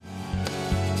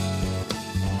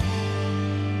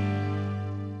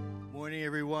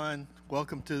everyone.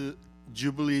 Welcome to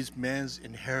Jubilee's Men's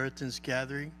Inheritance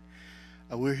Gathering.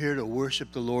 We're here to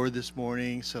worship the Lord this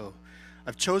morning. So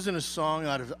I've chosen a song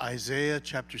out of Isaiah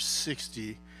chapter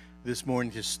 60 this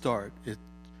morning to start. It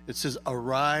says,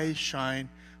 "Arise, shine,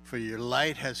 for your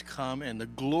light has come, and the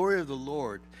glory of the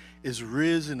Lord is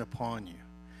risen upon you."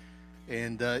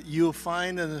 And you'll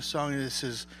find in the song that it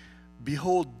says,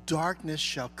 "Behold, darkness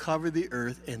shall cover the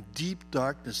earth, and deep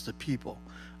darkness the people."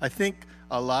 I think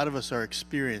a lot of us are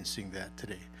experiencing that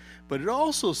today. But it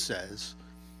also says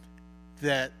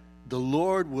that the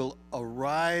Lord will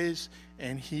arise,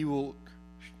 and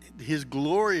His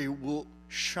glory will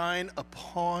shine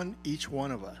upon each one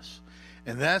of us.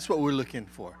 And that's what we're looking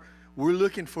for. We're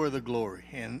looking for the glory.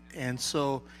 And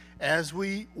so as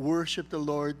we worship the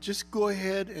Lord, just go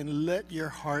ahead and let your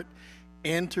heart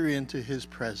enter into His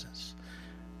presence.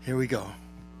 Here we go.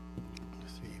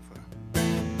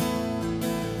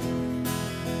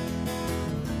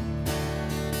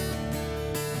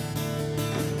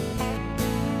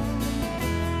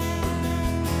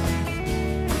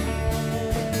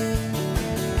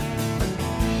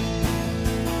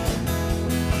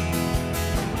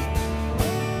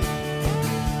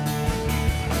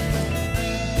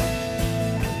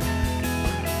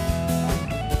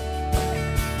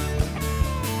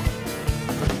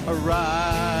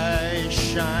 Arise,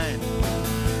 shine,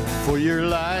 for your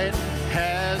light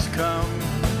has come,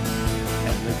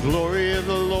 and the glory of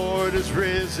the Lord is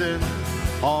risen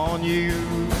on you.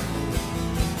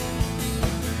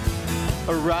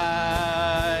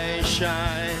 Arise,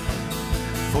 shine,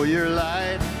 for your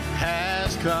light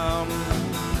has come,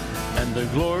 and the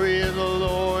glory of the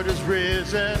Lord is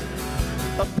risen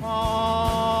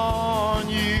upon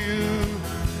you.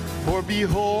 For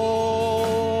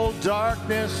behold,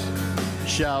 darkness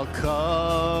shall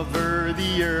cover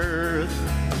the earth,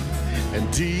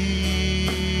 and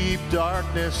deep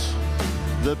darkness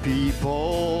the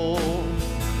people.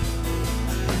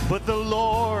 But the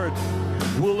Lord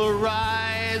will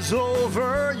arise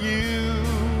over you,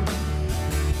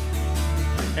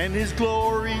 and His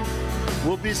glory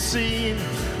will be seen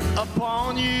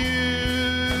upon you.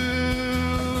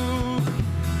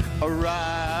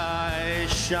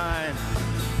 Arise, shine,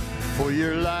 for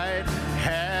your light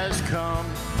has come,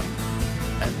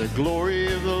 and the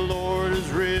glory of the Lord is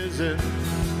risen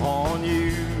on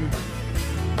you.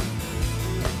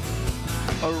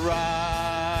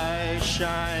 Arise,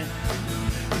 shine,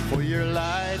 for your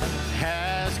light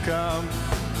has come,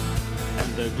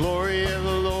 and the glory of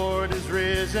the Lord is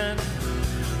risen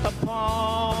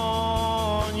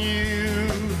upon you.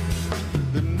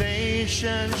 The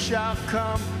nations shall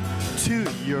come to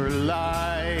your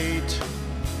light,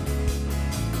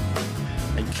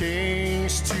 and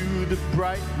kings to the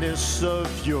brightness of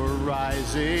your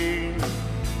rising.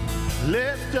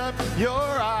 Lift up your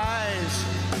eyes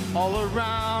all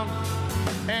around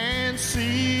and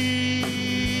see.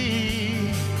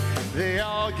 They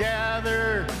all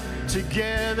gather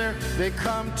together, they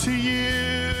come to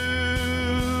you.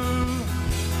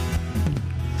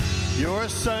 Your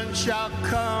son shall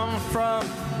come from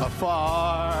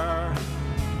afar,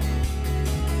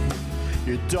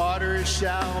 your daughter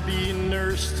shall be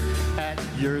nursed at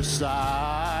your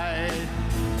side.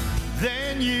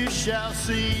 Then you shall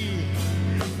see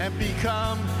and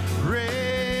become radiant,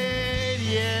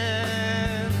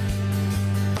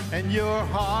 and your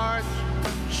heart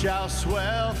shall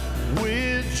swell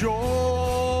with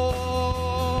joy.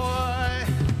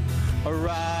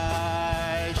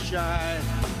 Arise, shine,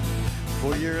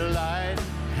 for your light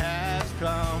has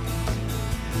come,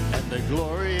 and the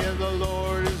glory of the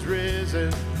Lord is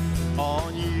risen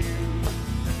on you.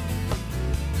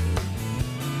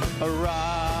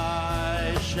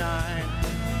 Arise, shine,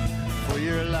 for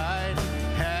your light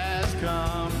has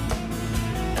come,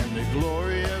 and the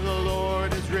glory of the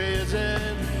Lord is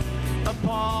risen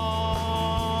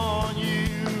upon you.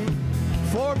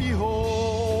 For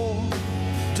behold,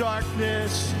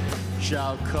 darkness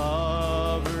shall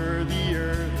cover the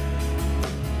earth,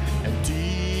 and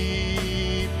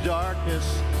deep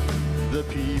darkness the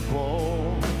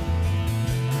people.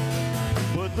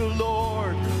 But the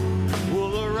Lord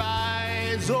will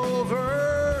arise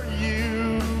over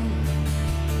you,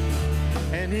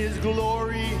 and His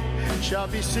glory shall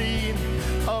be seen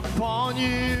upon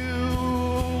you.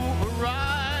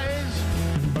 Arise,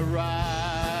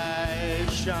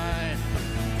 arise, shine,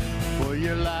 for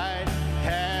your light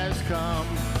has come,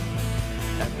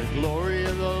 and the glory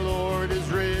of the Lord is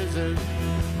risen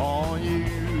on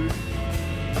you.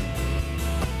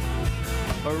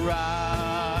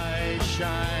 Arise,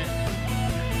 shine,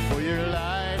 for your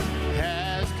light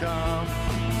has come,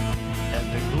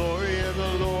 and the glory of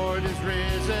the Lord is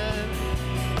risen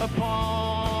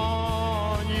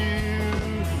upon you.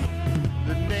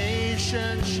 The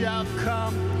nations shall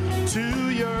come to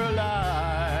your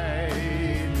light,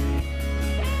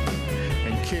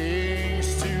 and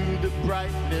kings to the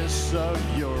brightness of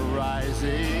your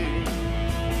rising.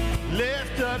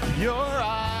 Lift up your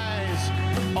eyes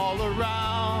all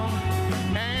around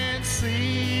and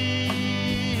see.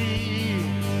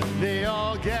 They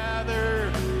all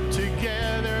gather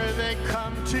together, they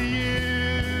come to you.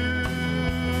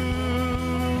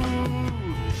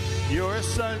 Your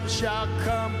son shall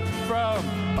come from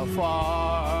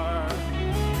afar.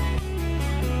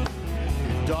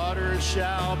 Your daughter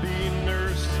shall be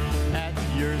nursed at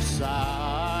your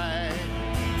side.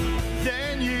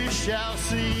 Then you shall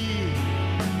see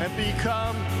and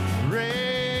become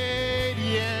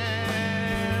radiant,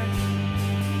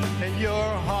 and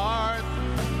your heart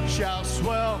shall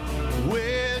swell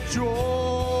with joy.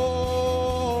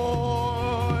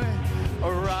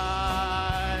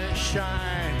 Arise,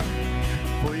 shine,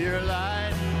 for your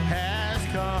light has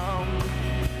come,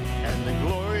 and the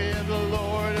glory of the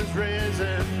Lord is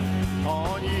risen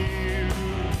on you.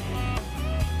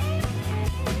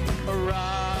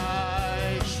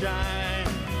 Arise, shine,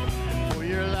 for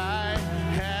your light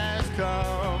has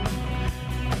come,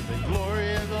 and the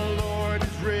glory of the Lord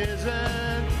is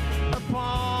risen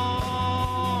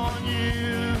upon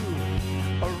you.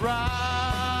 Arise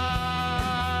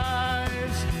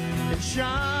and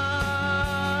shine.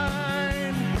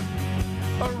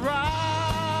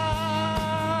 Arise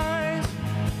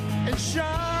and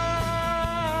shine.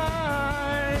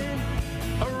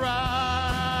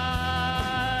 Arise,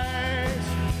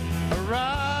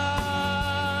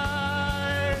 arise,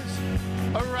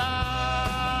 arise.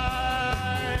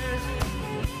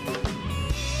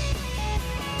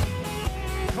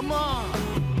 Come on.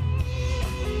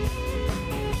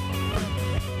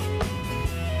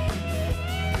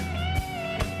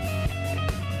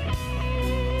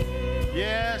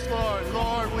 Yes, Lord.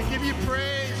 Lord, we give you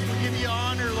praise. We give you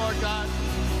honor, Lord God.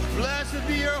 Blessed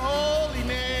be your holy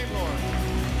name, Lord.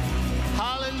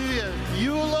 Hallelujah.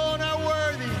 You alone are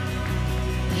worthy.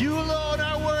 You alone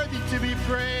are worthy to be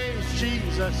praised,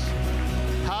 Jesus.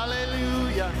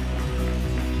 Hallelujah.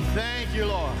 Thank you,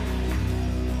 Lord.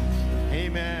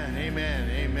 Amen, amen,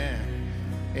 amen,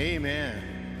 amen.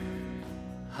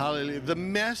 Hallelujah. The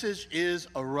message is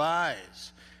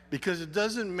arise, because it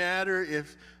doesn't matter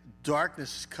if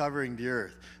darkness is covering the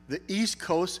earth. The East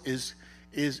Coast is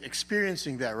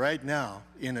experiencing that right now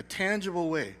in a tangible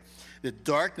way. The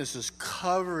darkness is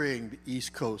covering the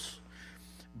East Coast.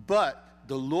 But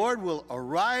the Lord will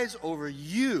arise over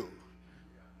you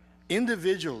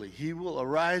individually. He will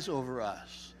arise over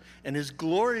us, and his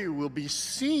glory will be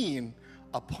seen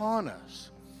upon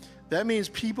us. That means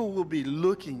people will be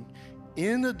looking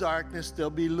in the darkness. They'll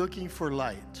be looking for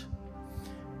light,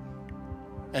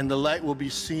 and the light will be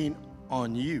seen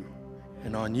on you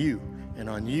and on you and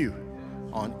on you,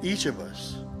 on each of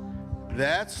us.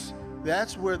 That's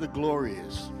where the glory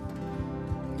is,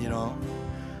 you know.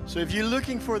 So if you're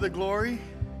looking for the glory,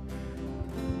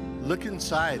 look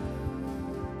inside,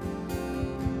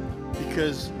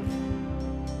 because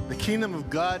the kingdom of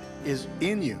God is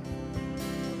in you.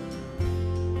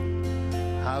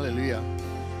 Hallelujah.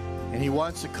 And he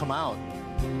wants to come out.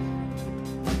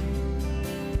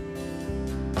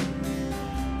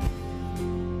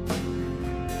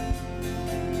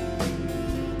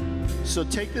 So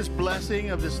take this blessing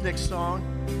of this next song,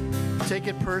 take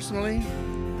it personally,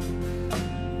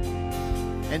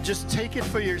 and just take it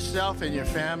for yourself and your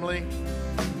family.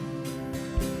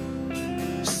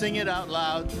 Sing it out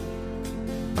loud.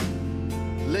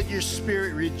 Let your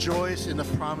spirit rejoice in the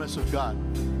promise of God.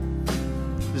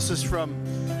 This is from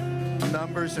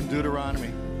Numbers and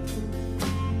Deuteronomy.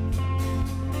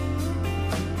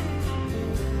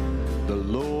 The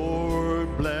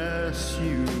Lord bless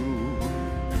you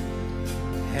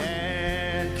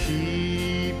and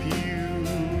keep you.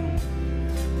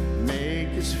 Make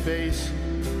his face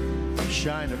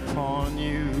shine upon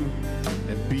you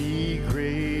and be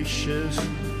gracious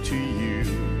to you.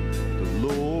 The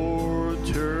Lord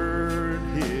turn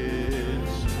his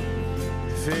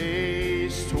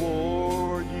face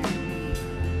toward you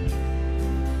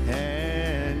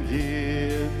and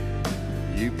give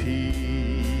you peace.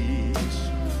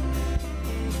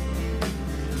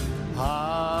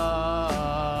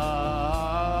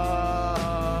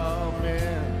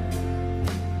 Amen.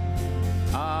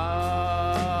 Amen.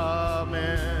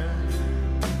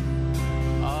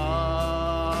 Amen.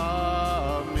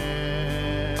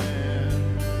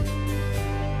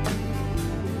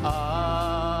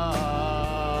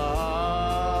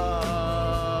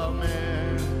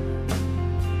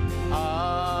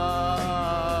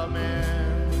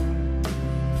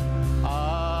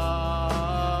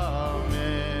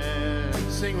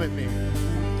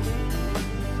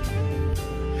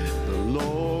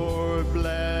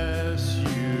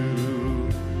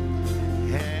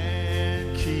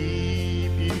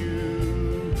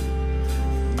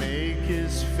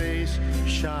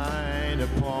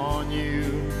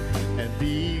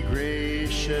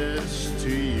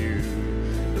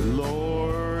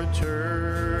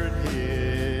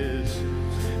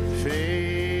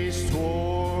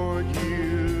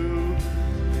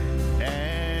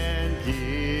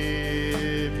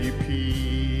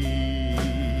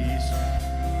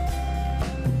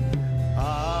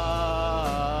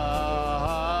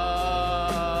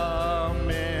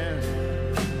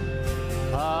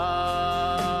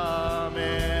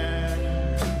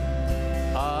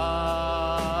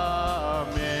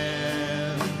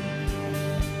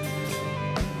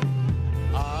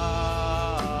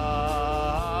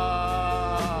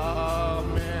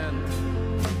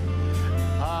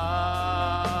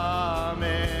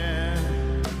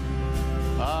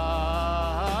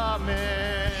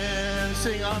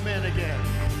 sing amen again.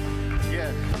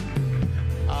 Yes.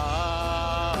 Amen.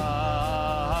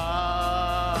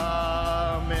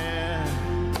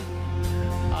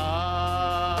 Amen.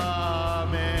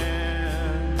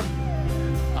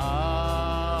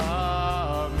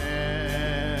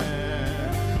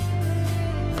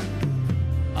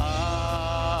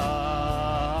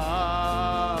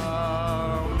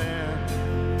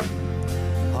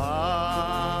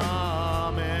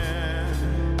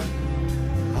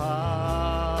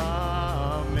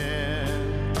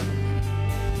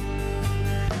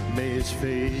 His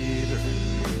favor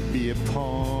be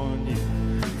upon you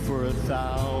for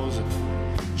 1,000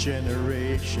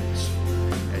 generations,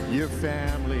 and your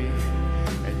family,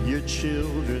 and your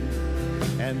children,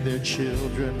 and their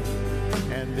children,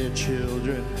 and their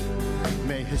children.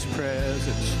 May his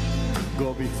presence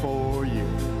go before you,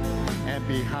 and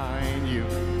behind you,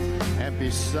 and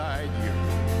beside you,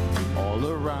 all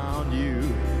around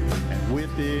you, and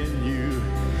within you.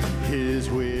 He is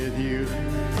with you.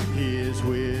 He is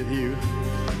with you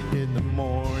in the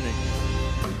morning,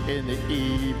 in the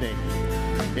evening,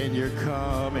 in your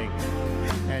coming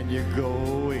and your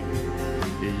going,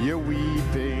 in your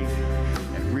weeping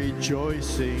and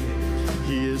rejoicing.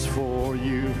 He is for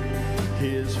you.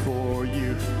 He is for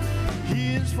you.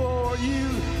 He is for you.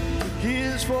 He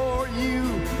is for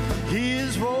you. He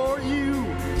is for you.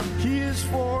 He is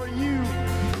for you.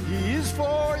 He is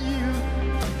for you.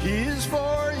 He is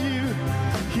for you.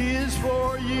 He is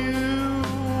for you.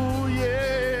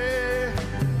 Yeah.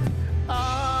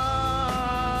 Amen.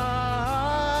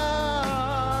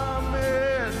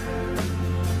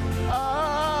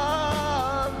 Amen.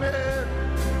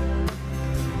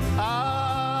 Amen.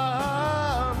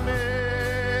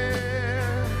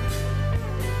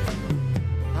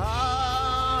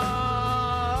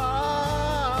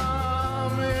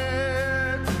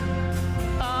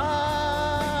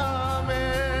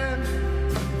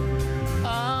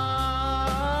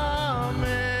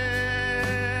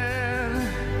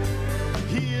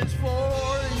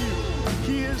 For you,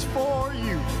 he is for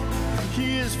you, he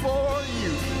is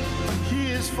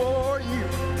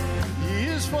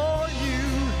for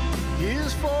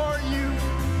you,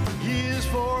 he is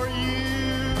for you,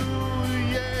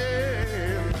 yeah.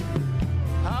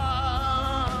 Amen.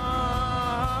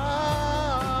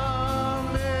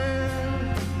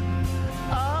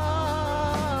 Amen.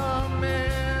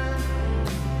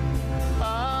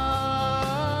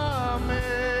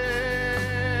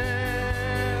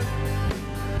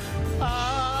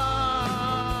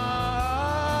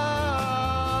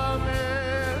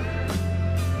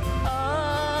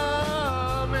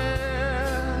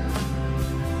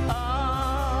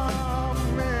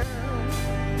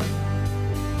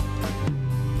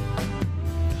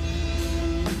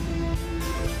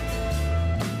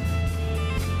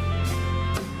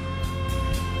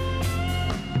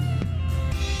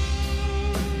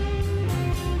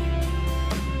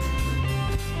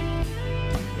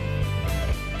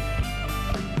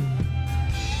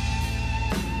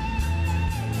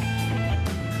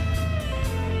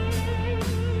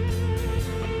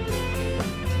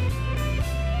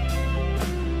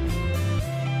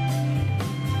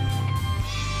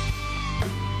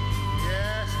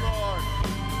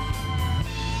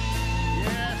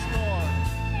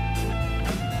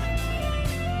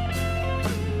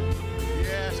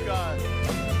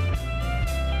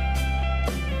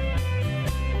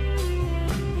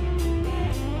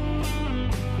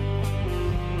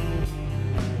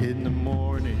 In the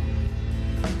morning,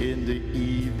 in the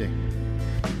evening,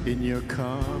 in your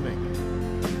coming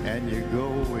and your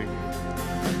going,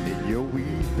 in your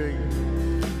weeping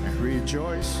and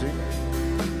rejoicing.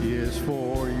 He is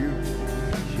for you.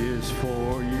 He is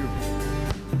for you.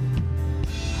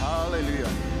 Hallelujah.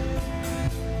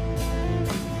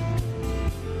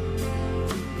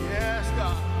 Yes,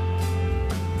 God.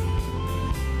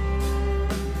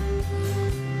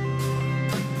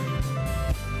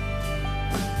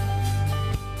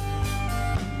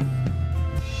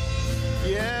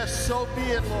 Yes, so be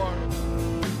it, Lord.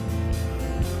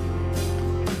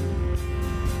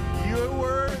 You are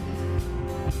worthy.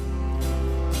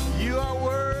 You are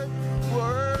worthy,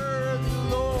 worthy,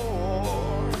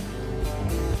 Lord.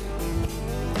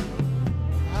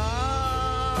 Amen.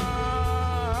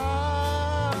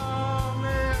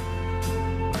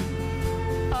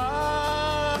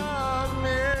 Amen.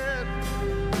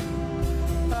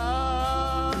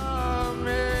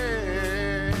 Amen.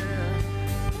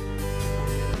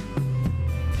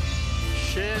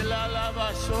 Shela lava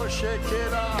so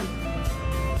shekera.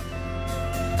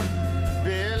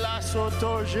 Bela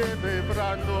soto jebe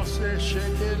brando se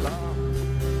shekela.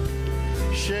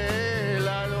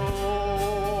 Shela lo.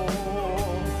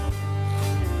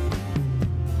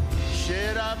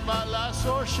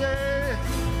 soshe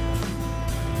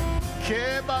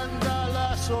che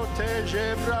bandala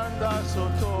soteje branda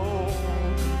soto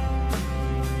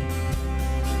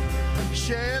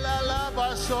shela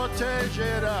lava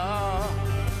sotejera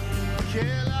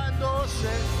che la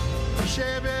doce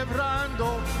shebe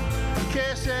brando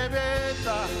che se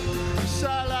veta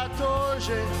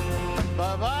salatoje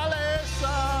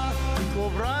bavalesa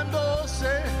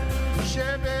cobrándose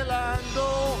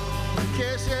chevelando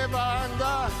que se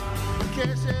banda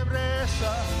que se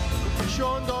bresa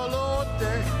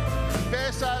chondolote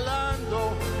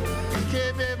besalando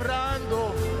que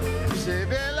bebrando se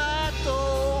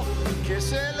velato que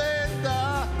se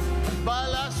lenta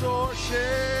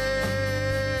balasoche.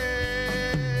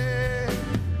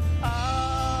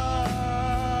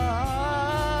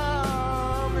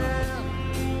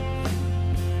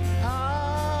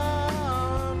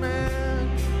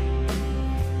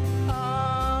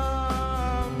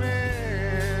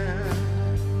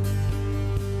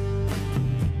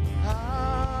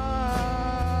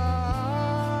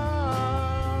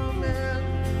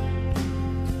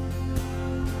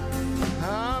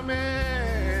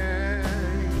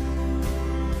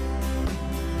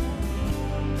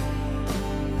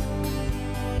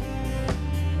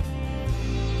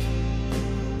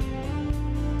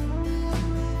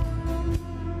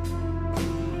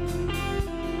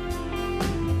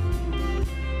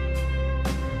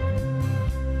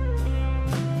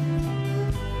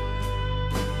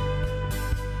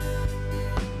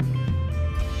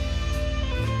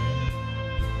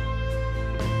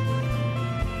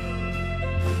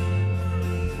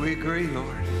 We agree,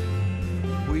 Lord.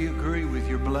 We agree with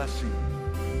your blessing.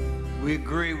 We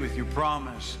agree with your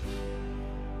promise.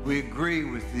 We agree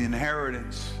with the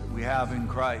inheritance we have in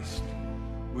Christ.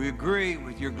 We agree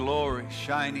with your glory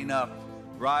shining up,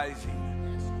 rising.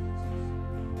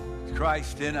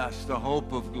 Christ in us, the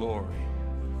hope of glory.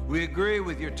 We agree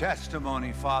with your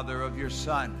testimony, Father, of your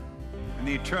Son and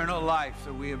the eternal life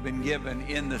that we have been given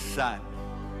in the Son.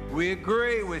 We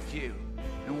agree with you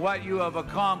and what you have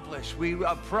accomplished. We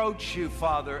approach you,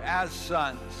 Father, as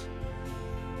sons.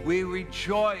 We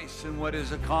rejoice in what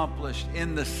is accomplished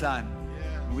in the Son.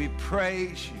 We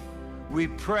praise you. We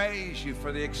praise you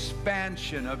for the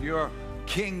expansion of your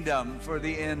kingdom, for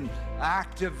the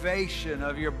activation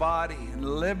of your body and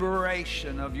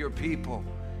liberation of your people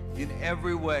in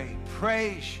every way.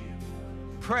 Praise you.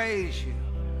 Praise you.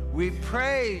 We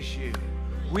praise you.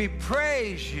 We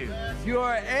praise you. You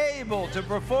are able to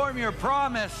perform your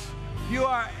promise. You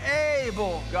are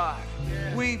able, God.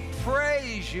 We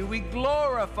praise you. We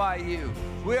glorify you.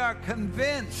 We are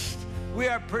convinced. We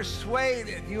are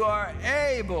persuaded. You are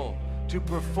able to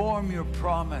perform your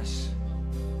promise.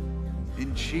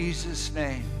 In Jesus'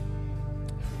 name.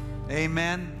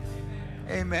 Amen.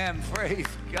 Amen. Praise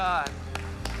God.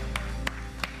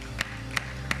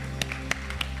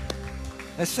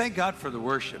 Let's thank God for the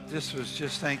worship. This was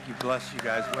just, thank you, bless you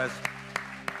guys. Wes,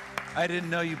 I didn't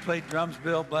know you played drums,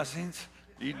 Bill. Blessings.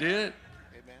 You did.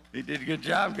 Amen. You did a good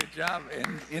job,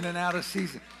 and in and out of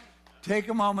season. Take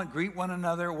a moment, greet one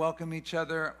another, welcome each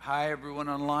other. Hi, everyone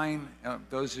online,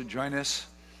 those who join us.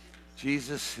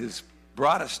 Jesus has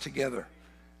brought us together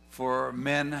for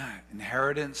men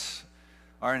inheritance.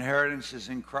 Our inheritance is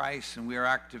in Christ, and we are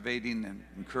activating and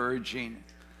encouraging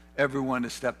everyone to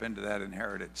step into that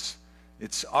inheritance.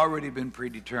 It's already been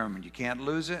predetermined. You can't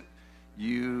lose it.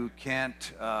 You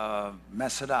can't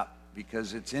mess it up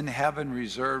because it's in heaven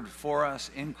reserved for us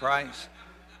in Christ.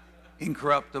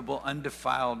 Incorruptible,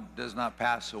 undefiled, does not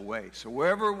pass away. So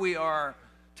wherever we are,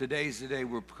 today's the day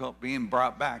we're being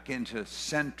brought back into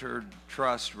centered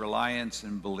trust, reliance,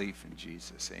 and belief in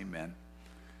Jesus. Amen.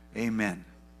 Amen.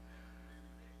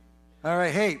 All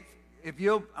right, hey,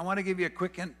 I want to give you a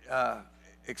quick,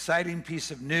 exciting piece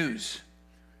of news.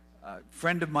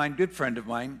 Friend of mine, good friend of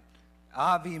mine,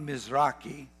 Avi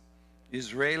Mizrahi,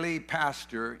 Israeli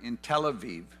pastor in Tel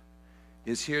Aviv,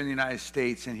 is here in the United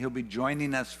States, and he'll be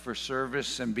joining us for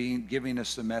service and giving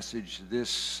us the message this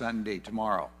Sunday,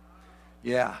 tomorrow.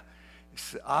 Yeah.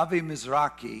 Avi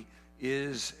Mizrahi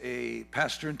is a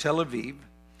pastor in Tel Aviv.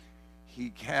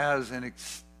 He has an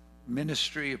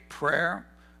ministry of prayer,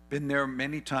 been there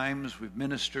many times. We've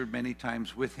ministered many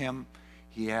times with him.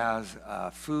 He has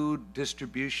food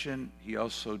distribution. He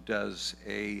also does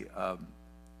a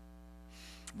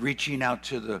reaching out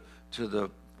to the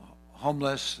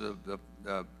homeless,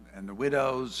 and the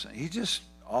widows. He's just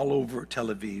all over Tel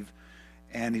Aviv,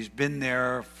 and he's been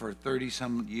there for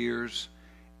 30-some years,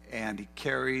 and he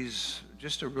carries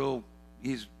just a real.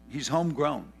 He's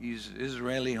homegrown. He's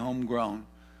Israeli homegrown,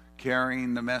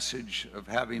 carrying the message of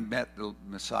having met the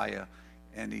Messiah,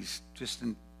 and he's just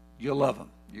You'll love him.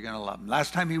 You're going to love him.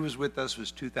 Last time he was with us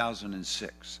was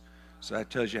 2006. So that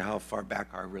tells you how far back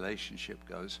our relationship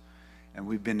goes. And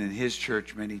we've been in his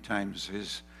church many times,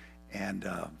 and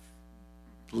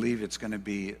believe it's going to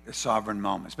be a sovereign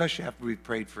moment, especially after we've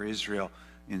prayed for Israel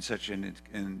in such an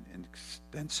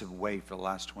extensive way for the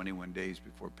last 21 days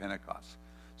before Pentecost.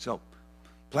 So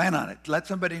plan on it. Let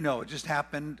somebody know. It just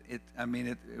happened. It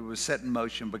was set in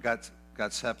motion, but got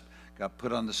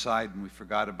put on the side, and we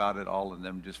forgot about it all, and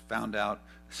then just found out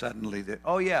suddenly that,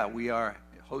 oh yeah, we are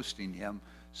hosting him.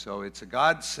 So it's a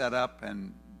God setup,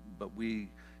 but we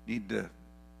need to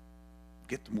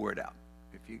get the word out.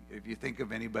 If you think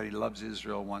of anybody who loves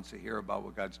Israel, wants to hear about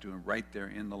what God's doing right there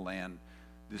in the land,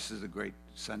 this is a great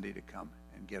Sunday to come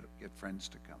and get friends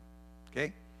to come.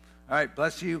 Okay? All right,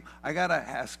 bless you. I got to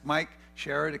ask Mike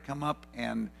Scherer to come up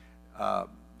and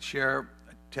share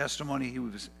a testimony.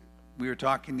 We were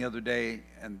talking the other day,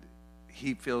 and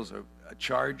he feels a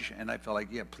charge, and I felt like,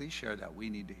 yeah, please share that. We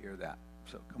need to hear that.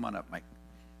 So come on up, Mike.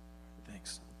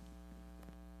 Thanks.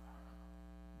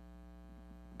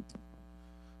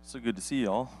 So good to see you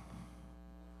all.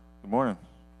 Good morning.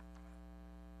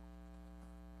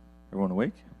 Everyone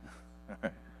awake? All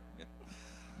right.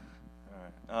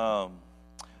 All right.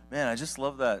 Man, I just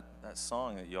love that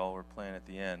song that y'all were playing at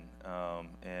the end.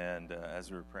 And as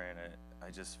we were praying it, I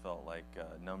just felt like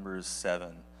Numbers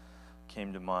 7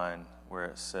 came to mind, where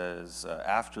it says,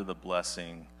 after the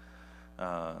blessing,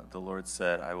 the Lord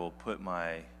said, I will put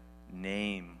my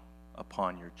name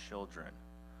upon your children,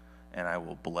 and I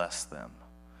will bless them.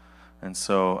 And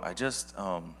so I just,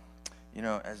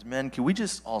 as men, can we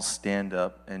just all stand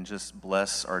up and just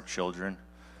bless our children?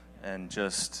 And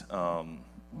just, I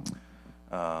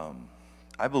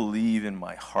believe in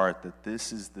my heart that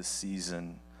this is the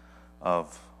season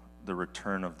of the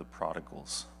return of the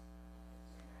prodigals.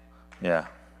 Yeah.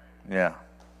 And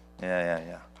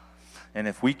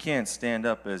if we can't stand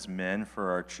up as men for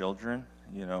our children,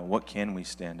 what can we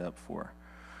stand up for?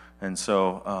 And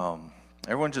so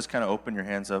everyone just kind of open your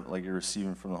hands up like you're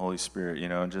receiving from the Holy Spirit,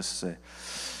 and just say,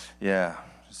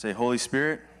 say, Holy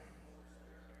Spirit,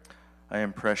 I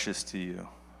am precious to you.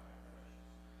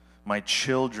 My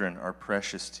children are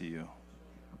precious to you.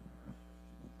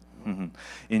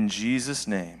 In Jesus'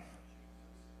 name,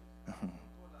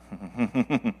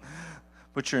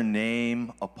 put your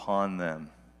name upon them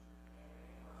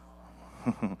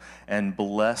and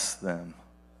bless them.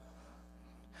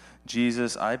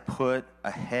 Jesus, I put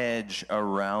a hedge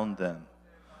around them.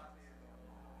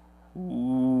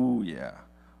 Ooh, yeah.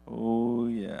 Oh,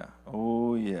 yeah.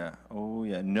 Oh, yeah. Oh,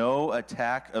 yeah. No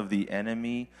attack of the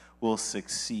enemy will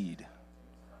succeed.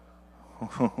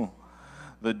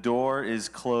 The door is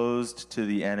closed to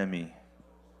the enemy.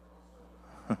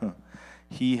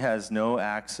 He has no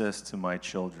access to my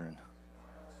children.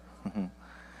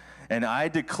 And I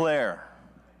declare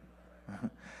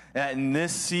that in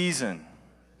this season,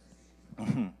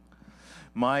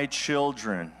 my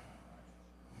children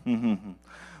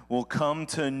will come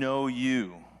to know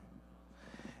you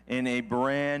in a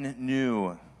brand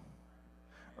new,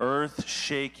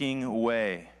 earth-shaking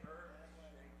way.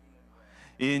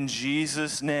 In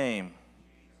Jesus' name,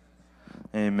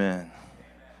 amen.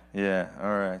 Yeah, all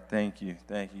right, thank you.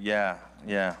 Yeah.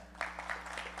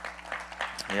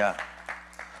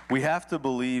 We have to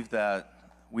believe that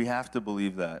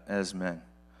as men.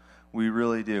 We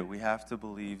really do. We have to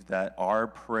believe that our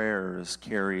prayers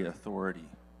carry authority.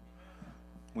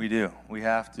 We do. We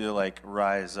have to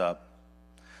rise up,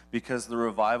 because the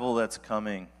revival that's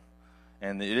coming,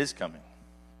 and it is coming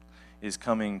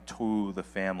to the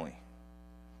family.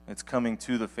 It's coming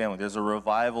to the family. There's a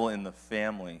revival in the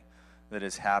family that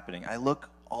is happening. I look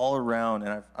all around,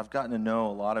 and I've gotten to know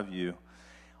a lot of you.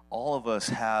 All of us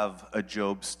have a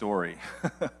Job story.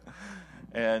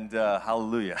 And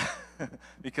hallelujah.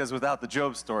 Because without the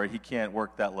Job story, he can't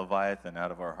work that Leviathan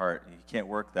out of our heart. He can't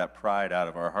work that pride out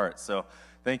of our heart. So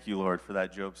thank you, Lord, for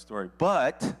that Job story.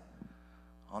 But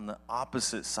on the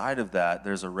opposite side of that,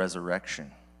 there's a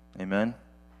resurrection. Amen?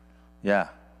 Yeah.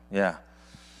 A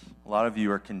lot of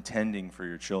you are contending for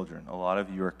your children. A lot of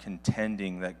you are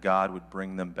contending that God would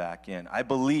bring them back in. I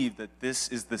believe that this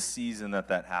is the season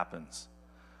that happens.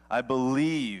 I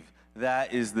believe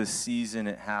that is the season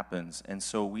it happens. And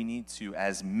so we need to,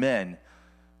 as men,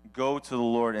 go to the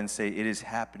Lord and say, it is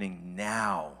happening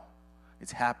now.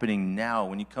 It's happening now.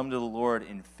 When you come to the Lord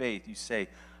in faith, you say,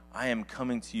 I am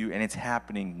coming to you, and it's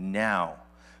happening now.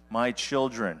 My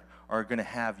children are going to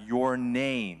have your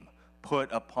name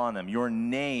put upon them. Your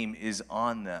name is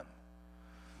on them.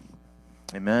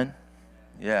 Amen?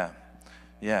 Yeah.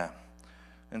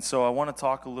 And so I want to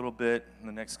talk a little bit in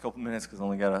the next couple minutes because I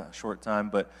only got a short time,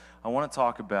 but I want to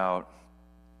talk about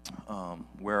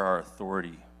where our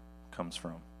authority comes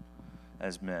from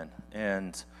as men.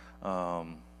 And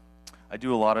I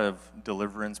do a lot of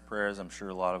deliverance prayers. I'm sure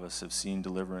a lot of us have seen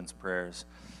deliverance prayers.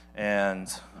 And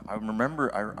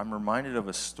I'm reminded of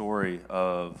a story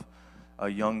of a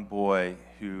young boy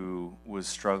who was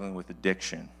struggling with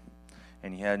addiction.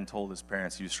 And he hadn't told his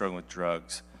parents he was struggling with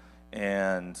drugs.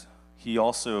 And he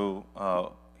also,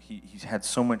 he had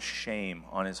so much shame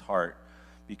on his heart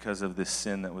because of this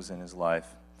sin that was in his life.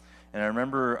 And I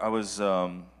remember I was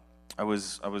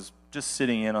just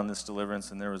sitting in on this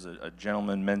deliverance, and there was a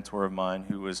gentleman mentor of mine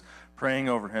who was praying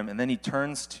over him, and then he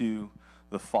turns to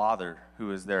the father who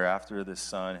was there after the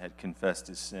son had confessed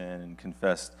his sin and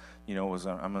confessed, I'm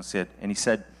going to say it, and he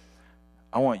said,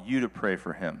 I want you to pray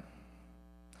for him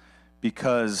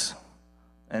because,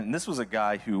 and this was a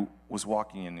guy who was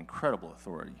walking in incredible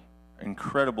authority,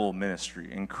 incredible ministry,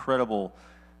 incredible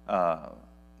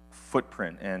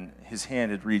footprint, and his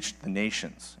hand had reached the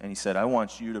nations. And he said, I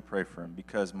want you to pray for him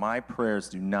because my prayers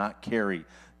do not carry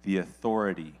the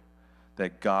authority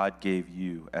that God gave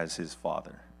you as his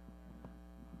father.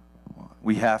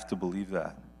 We have to believe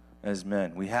that as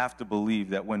men. We have to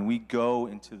believe that when we go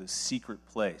into the secret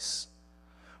place,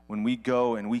 when we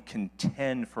go and we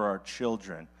contend for our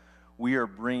children, we are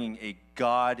bringing a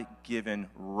God-given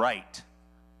right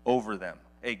over them,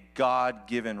 a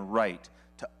God-given right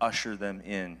to usher them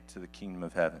into the kingdom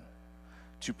of heaven,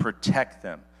 to protect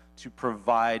them, to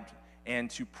provide,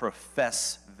 and to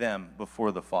profess them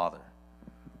before the Father.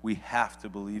 We have to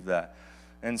believe that.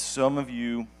 And some of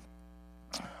you,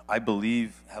 I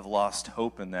believe, have lost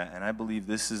hope in that, and I believe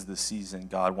this is the season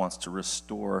God wants to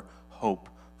restore hope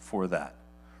for that.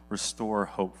 Restore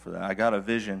hope for that. I got a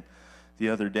vision the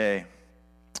other day.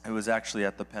 It was actually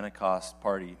at the Pentecost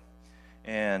party,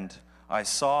 and I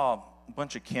saw a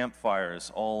bunch of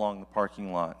campfires all along the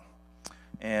parking lot.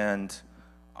 And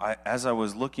as I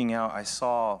was looking out, I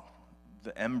saw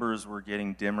the embers were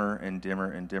getting dimmer and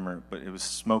dimmer and dimmer, but it was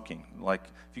smoking. Like,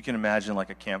 if you can imagine like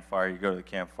a campfire, you go to the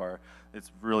campfire,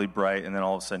 it's really bright, and then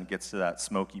all of a sudden it gets to that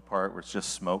smoky part where it's just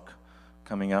smoke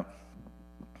coming up.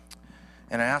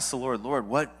 And I asked the Lord,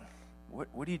 what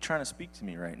are you trying to speak to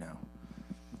me right now?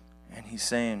 And he's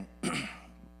saying,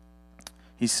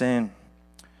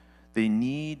 they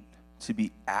need to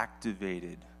be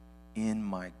activated in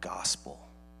my gospel.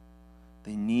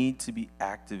 They need to be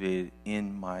activated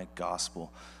in my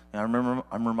gospel. And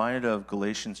I'm reminded of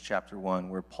Galatians chapter 1,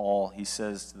 where Paul, he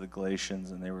says to the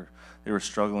Galatians, and they were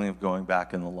struggling of going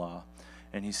back in the law.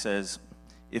 And he says,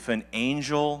 if an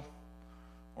angel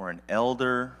or an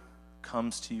elder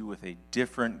comes to you with a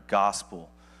different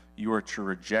gospel, you are to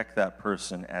reject that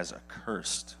person as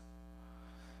accursed.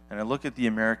 And I look at the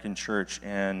American church,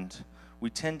 and we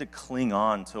tend to cling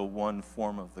on to one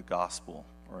form of the gospel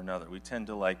or another. We tend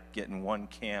to get in one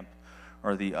camp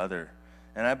or the other.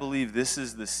 And I believe this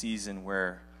is the season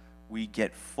where we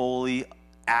get fully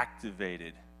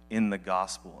activated in the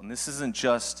gospel. And this isn't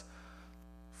just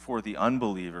for the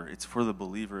unbeliever, it's for the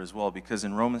believer as well. Because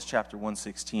in Romans chapter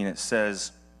 1:16 it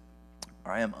says,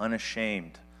 I am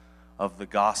unashamed of the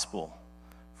gospel,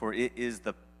 for it is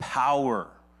the power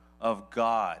of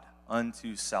God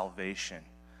unto salvation.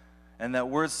 And that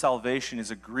word salvation is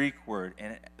a Greek word,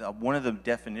 and one of the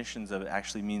definitions of it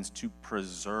actually means to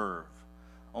preserve,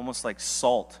 almost like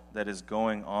salt that is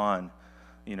going on,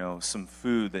 some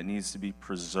food that needs to be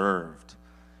preserved.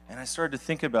 And I started to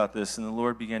think about this, and the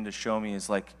Lord began to show me,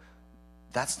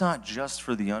 that's not just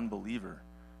for the unbeliever.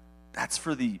 That's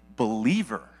for the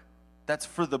believer. That's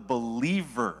for the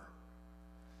believer.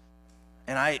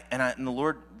 And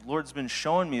the Lord's been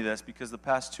showing me this because the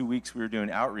past 2 weeks we were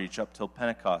doing outreach up till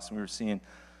Pentecost, and we were seeing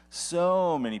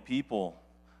so many people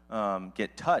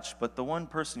get touched. But the one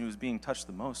person who was being touched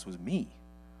the most was me.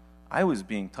 I was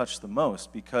being touched the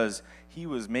most because he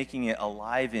was making it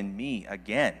alive in me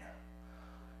again.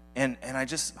 And I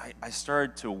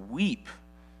started to weep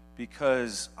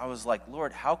because I was like,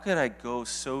 Lord, how could I go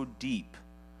so deep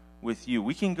with you?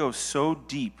 We can go so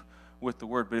deep with the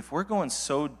word, but if we're going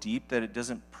so deep that it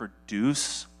doesn't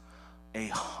produce a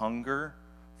hunger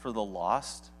for the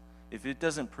lost, if it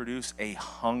doesn't produce a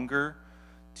hunger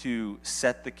to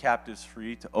set the captives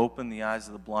free, to open the eyes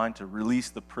of the blind, to release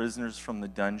the prisoners from the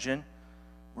dungeon,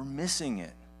 we're missing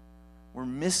it. We're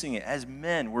missing it. As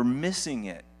men, we're missing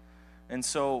it. And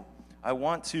so I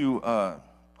want to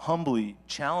humbly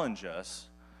challenge us,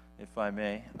 if I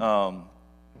may,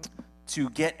 to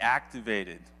get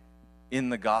activated in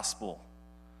the gospel,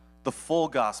 the full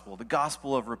gospel, the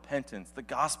gospel of repentance, the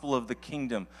gospel of the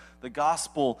kingdom, the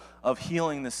gospel of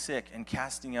healing the sick and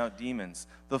casting out demons,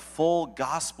 the full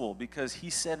gospel, because he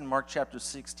said in Mark chapter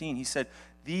 16, he said,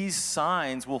 these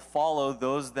signs will follow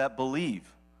those that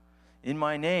believe. In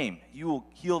my name, you will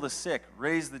heal the sick,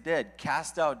 raise the dead,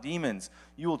 cast out demons.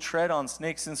 You will tread on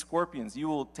snakes and scorpions. You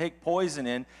will take poison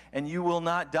in, and you will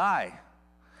not die.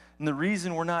 And the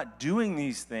reason we're not doing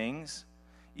these things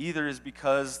either is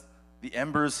because the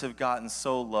embers have gotten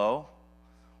so low,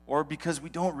 or because we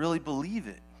don't really believe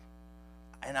it.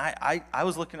 And I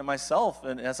was looking at myself,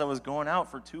 and as I was going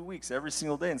out for 2 weeks every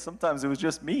single day, and sometimes it was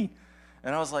just me.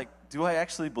 And I was like, do I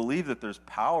actually believe that there's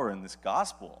power in this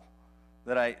gospel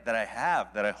that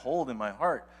I hold in my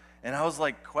heart? And I was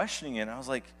like questioning it, and I was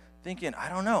like thinking, I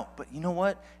don't know. But you know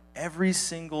what? Every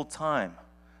single time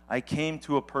I came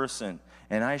to a person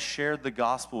and I shared the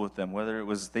gospel with them, whether it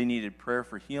was they needed prayer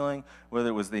for healing, whether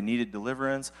it was they needed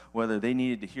deliverance, whether they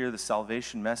needed to hear the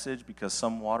salvation message because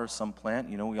some water, some plant,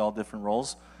 we all different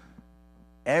roles.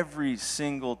 Every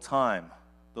single time,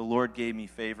 the Lord gave me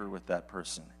favor with that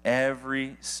person.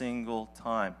 Every single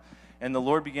time. And the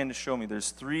Lord began to show me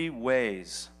there's 3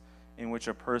 ways in which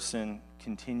a person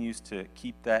continues to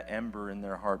keep that ember in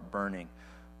their heart burning.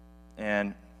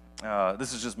 And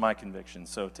this is just my conviction,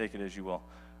 so take it as you will.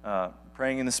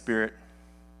 Praying in the Spirit,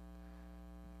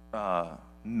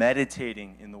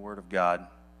 meditating in the Word of God,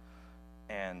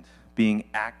 and being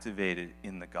activated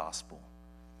in the gospel.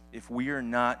 If we are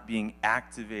not being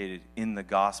activated in the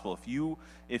gospel,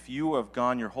 if you have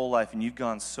gone your whole life and you've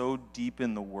gone so deep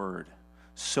in the Word,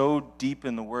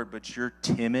 but you're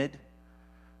timid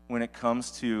when it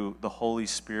comes to the Holy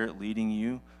Spirit leading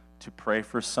you to pray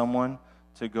for someone,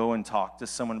 to go and talk to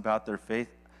someone about their faith,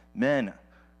 men,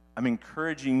 I'm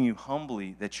encouraging you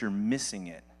humbly that you're missing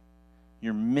it.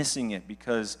 You're missing it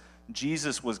because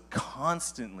Jesus was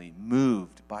constantly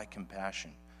moved by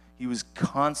compassion. He was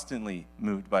constantly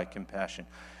moved by compassion.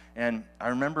 And I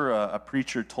remember a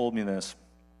preacher told me this,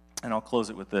 and I'll close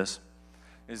it with this,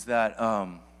 is that,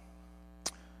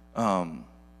 and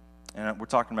we're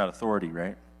talking about authority,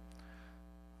 right?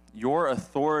 Your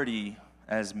authority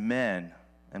as men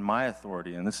and my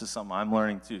authority, and this is something I'm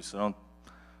learning too, so I'm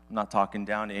not talking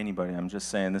down to anybody, I'm just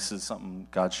saying this is something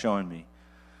God's showing me,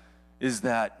 is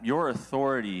that your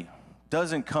authority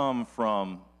doesn't come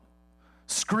from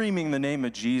screaming the name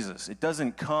of Jesus. It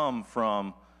doesn't come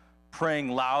from praying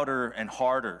louder and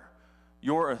harder.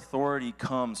 Your authority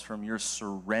comes from your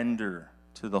surrender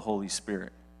to the Holy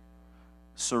Spirit.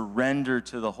 Surrender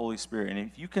to the Holy Spirit. And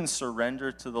if you can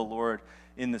surrender to the Lord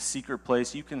in the secret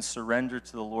place, you can surrender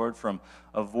to the Lord from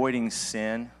avoiding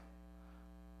sin.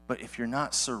 But if you're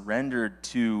not surrendered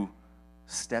to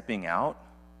stepping out,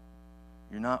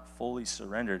 you're not fully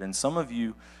surrendered. And some of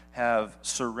you have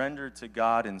surrendered to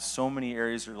God in so many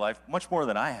areas of your life, much more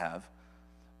than I have,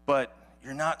 but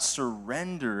you're not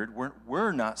surrendered.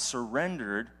 We're not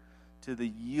surrendered to the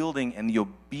yielding and the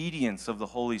obedience of the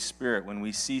Holy Spirit when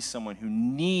we see someone who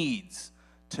needs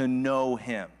to know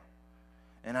Him.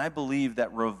 And I believe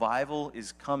that revival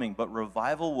is coming, but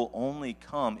revival will only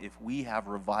come if we have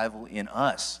revival in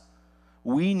us.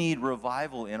 We need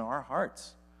revival in our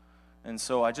hearts. And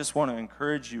so I just want to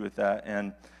encourage you with that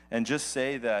and just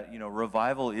say that,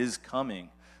 revival is coming,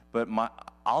 but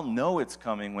I'll know it's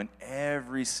coming when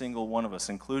every single one of us,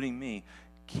 including me,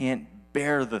 can't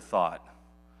bear the thought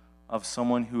of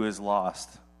someone who is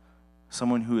lost,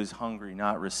 someone who is hungry,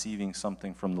 not receiving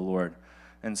something from the Lord.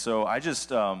 And so I just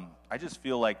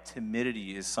feel like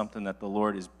timidity is something that the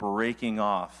Lord is breaking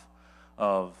off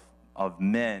of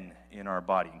men in our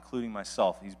body, including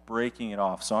myself. He's breaking it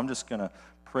off. So I'm just going to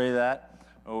pray that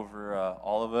over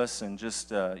all of us, and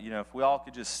just if we all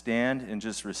could just stand and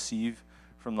just receive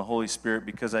from the Holy Spirit,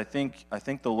 because I think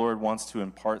the Lord wants to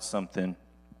impart something.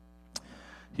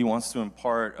 He wants to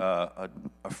impart a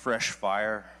fresh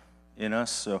fire in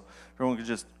us. So everyone could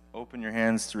just open your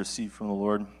hands to receive from the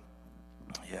Lord.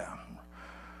 Yeah.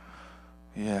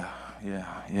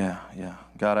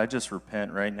 God, I just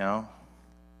repent right now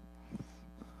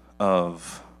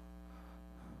of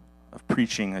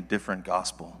preaching a different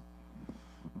gospel.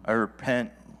 I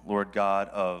repent, Lord God,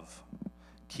 of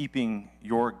keeping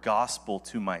your gospel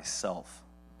to myself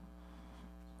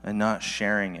and not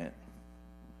sharing it.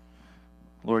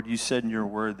 Lord, you said in your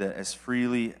word that as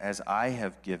freely as I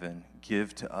have given,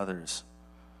 give to others.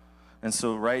 And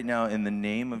so right now, in the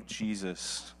name of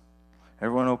Jesus,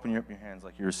 everyone open up your hands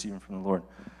like you're receiving from the Lord.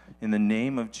 In the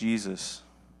name of Jesus,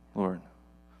 Lord,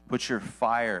 put your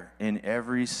fire in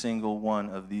every single one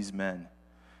of these men.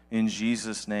 In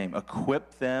Jesus' name,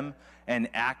 equip them and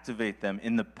activate them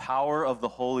in the power of the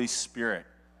Holy Spirit.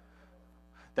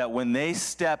 that when they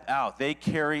step out, they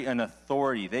carry an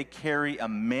authority, they carry a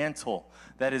mantle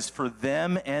that is for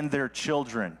them and their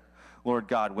children, Lord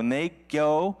God. When they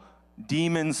go,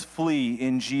 demons flee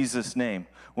in Jesus' name.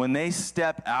 When they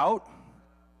step out,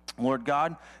 Lord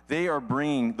God, they are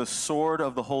bringing the sword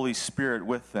of the Holy Spirit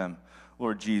with them,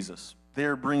 Lord Jesus. They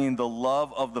are bringing the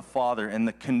love of the Father and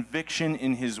the conviction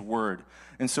in His Word.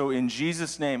 And so in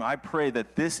Jesus' name, I pray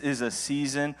that this is a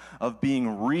season of being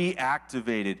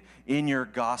reactivated in your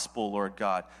gospel, Lord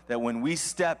God. That when we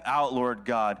step out, Lord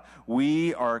God,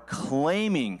 we are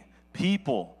claiming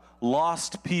people,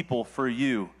 lost people for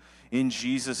you in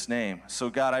Jesus' name. So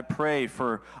God, I pray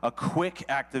for a quick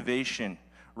activation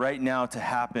right now to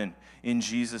happen in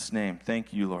Jesus' name.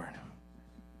 Thank you, Lord.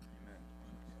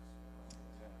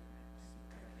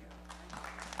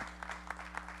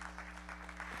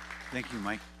 Thank you,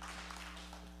 Mike.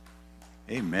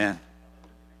 Amen.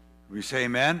 We say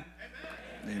amen?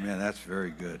 Amen. Amen. That's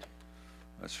very good.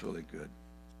 That's really good.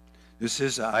 This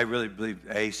is, I really believe,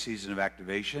 a season of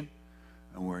activation,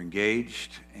 and we're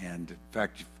engaged. And in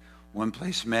fact, One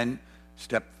Place Men,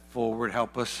 step forward,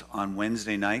 help us on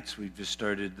Wednesday nights. We've just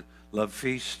started Love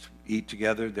Feast, eat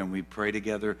together, then we pray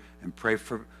together and pray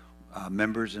for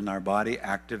members in our body,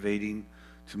 activating.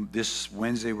 This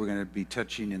Wednesday, we're going to be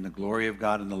touching in the glory of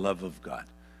God and the love of God.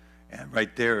 And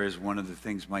right there is one of the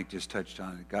things Mike just touched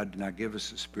on. God did not give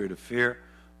us a spirit of fear,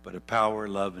 but a power,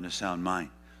 love, and a sound mind.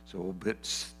 So we'll put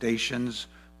stations,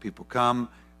 people come.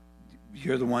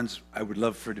 You're the ones I would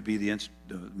love for to be the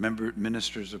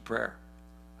ministers of prayer.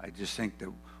 I just think that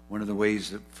one of the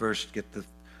ways that first get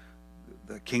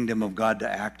the kingdom of God to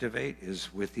activate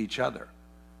is with each other.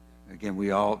 Again,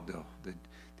 we all,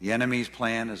 the enemy's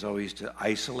plan is always to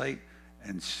isolate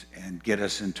and get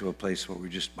us into a place where we're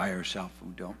just by ourselves and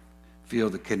we don't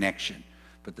feel the connection.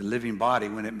 But the living body,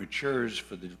 when it matures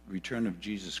for the return of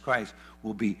Jesus Christ,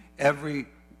 will be every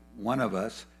one of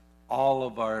us, all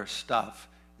of our stuff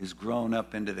is grown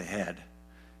up into the head.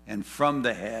 And from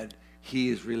the head, He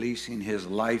is releasing His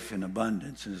life in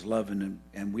abundance and His love,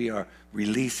 and we are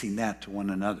releasing that to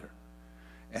one another.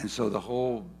 And so the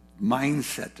whole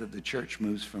mindset of the church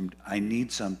moves from I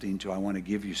need something to I want to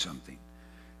give you something.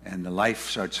 And the life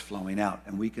starts flowing out.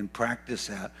 And we can practice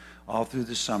that all through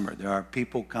the summer. There are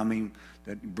people coming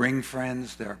that bring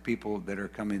friends. There are people that are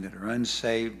coming that are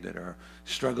unsaved, that are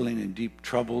struggling in deep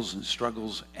troubles and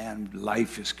struggles, and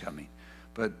life is coming.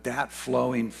 But that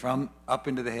flowing from up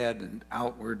into the head and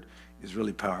outward is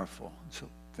really powerful. So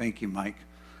thank you, Mike.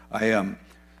 When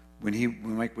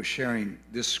Mike was sharing,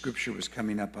 this scripture was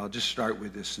coming up. I'll just start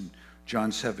with this in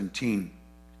John 17.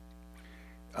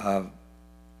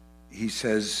 He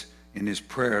says in his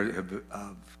prayer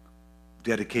of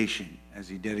dedication, as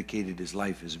he dedicated his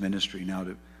life, his ministry now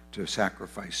to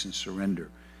sacrifice and surrender.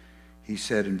 He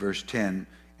said in verse 10,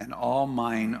 "And all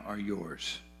mine are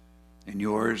yours, and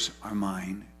yours are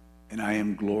mine, and I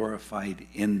am glorified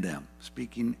in them."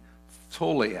 Speaking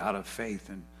solely out of faith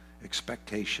and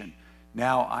expectation.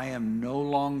 Now I am no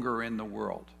longer in the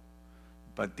world,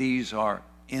 but these are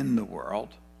in the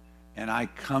world, and I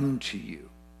come to you.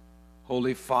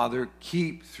 Holy Father,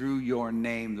 keep through your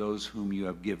name those whom you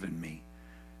have given me,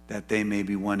 that they may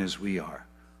be one as we are.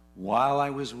 While I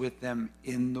was with them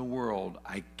in the world,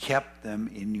 I kept them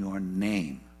in your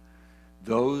name.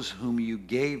 Those whom you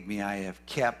gave me I have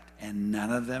kept, and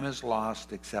none of them is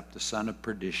lost except the son of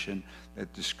perdition,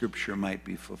 that the scripture might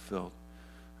be fulfilled.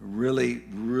 Really,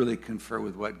 really confer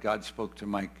with what God spoke to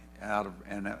Mike out of,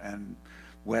 and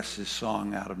Wes's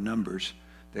song out of Numbers,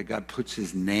 that God puts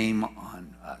his name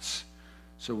on us.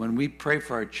 So when we pray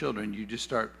for our children, you just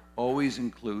start always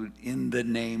include in the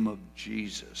name of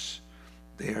Jesus.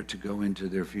 They are to go into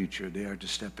their future. They are to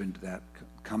step into that,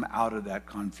 come out of that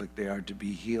conflict. They are to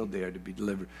be healed. They are to be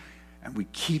delivered. And we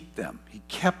keep them. He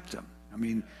kept them. I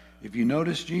mean, if you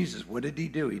notice Jesus, what did he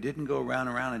do? He didn't go around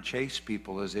and chase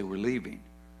people as they were leaving.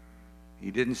 He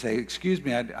didn't say, "Excuse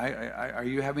me, are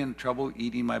you having trouble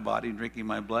eating my body and drinking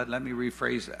my blood?" Let me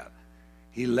rephrase that.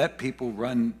 He let people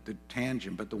run the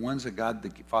tangent, but the ones that God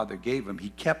the Father gave him, he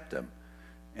kept them.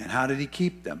 And how did he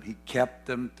keep them? He kept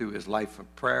them through his life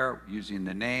of prayer, using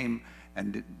the name,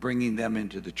 and bringing them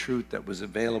into the truth that was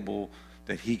available,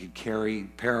 that he could carry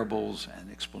parables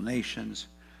and explanations.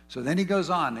 So then he goes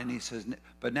on and he says,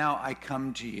 "But now I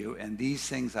come to you, and these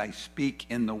things I speak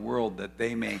in the world, that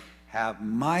they may have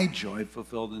my joy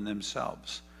fulfilled in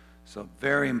themselves." So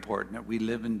very important that we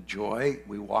live in joy.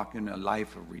 We walk in a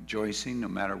life of rejoicing no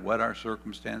matter what our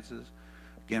circumstances.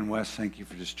 Again, Wes, thank you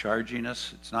for discharging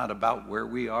us. It's not about where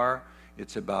we are.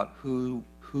 It's about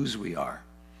whose we are.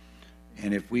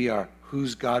 And if we are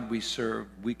whose God we serve,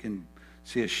 we can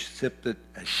see a ship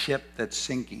that's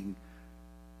sinking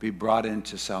be brought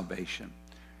into salvation.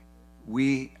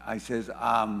 I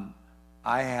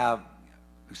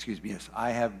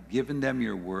have given them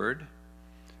your word,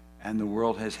 and the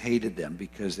world has hated them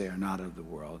because they are not of the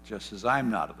world, just as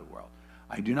I'm not of the world.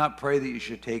 I do not pray that you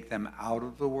should take them out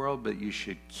of the world, but you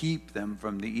should keep them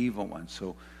from the evil one.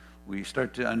 So we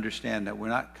start to understand that we're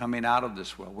not coming out of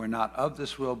this world. We're not of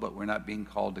this world, but we're not being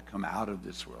called to come out of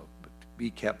this world, but to be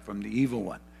kept from the evil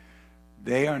one.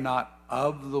 They are not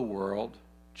of the world,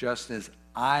 just as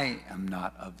I am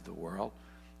not of the world.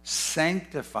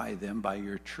 Sanctify them by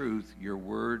your truth. Your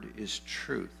word is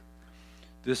truth.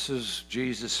 This is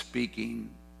Jesus speaking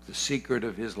the secret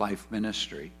of his life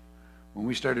ministry. When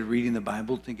we started reading the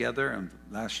Bible together, and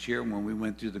last year when we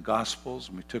went through the Gospels,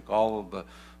 and we took all of the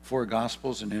 4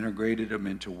 Gospels and integrated them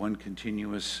into one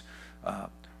continuous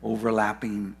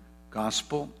overlapping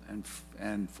gospel,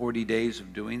 and 40 days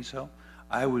of doing so,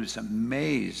 I was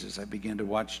amazed as I began to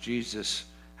watch Jesus,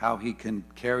 how he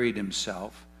carried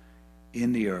himself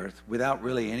in the earth without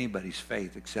really anybody's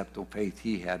faith except the faith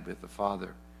he had with the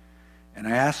Father. And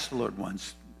I asked the Lord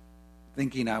once,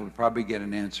 thinking I would probably get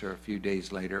an answer a few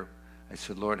days later, I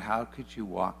said, Lord, how could you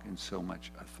walk in so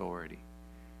much authority?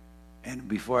 And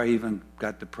before I even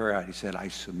got the prayer out, he said, I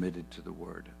submitted to the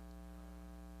word.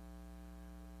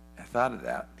 I thought of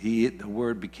that. The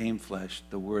word became flesh.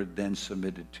 The word then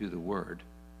submitted to the word.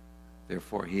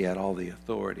 Therefore, he had all the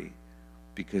authority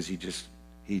because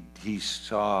he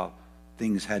saw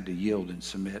things had to yield and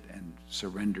submit and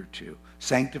surrender to.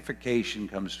 Sanctification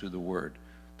comes through the word,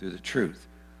 through the truth.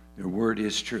 Your word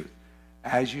is truth.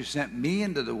 As you sent me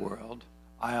into the world,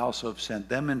 I also have sent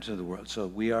them into the world. So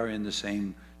we are in the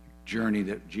same journey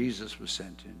that Jesus was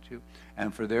sent into.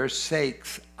 And for their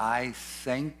sakes, I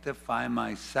sanctify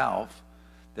myself,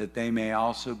 that they may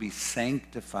also be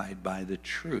sanctified by the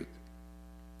truth.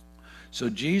 So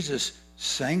Jesus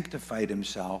sanctified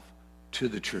himself to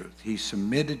the truth. He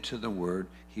submitted to the word.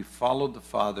 He followed the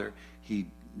Father. He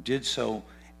did so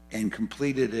and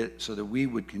completed it so that we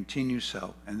would continue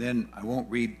so. And then I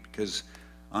won't read because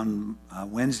on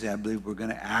Wednesday, I believe we're going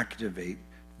to activate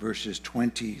verses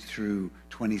 20 through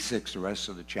 26, the rest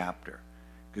of the chapter.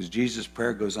 Because Jesus'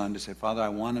 prayer goes on to say, Father, I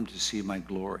want him to see my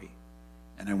glory.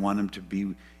 And I want him to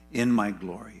be in my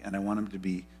glory. And I want him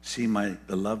to see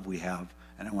the love we have.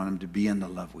 And I want him to be in the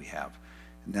love we have.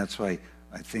 And that's why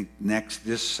I think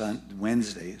this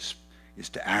Wednesday is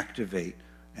to activate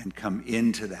and come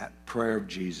into that prayer of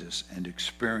Jesus and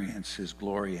experience his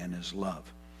glory and his love.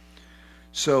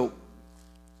 So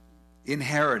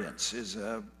inheritance is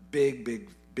a big, big,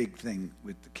 big thing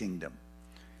with the kingdom.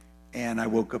 And I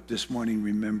woke up this morning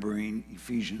remembering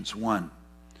Ephesians 1,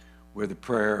 where the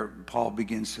prayer, Paul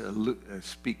begins to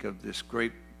speak of this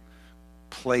great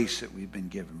place that we've been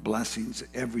given, blessings,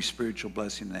 every spiritual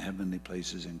blessing in the heavenly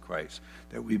places in Christ,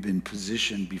 that we've been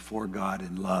positioned before God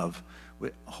in love,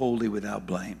 wholly without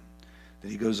blame. That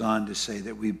he goes on to say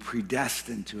that we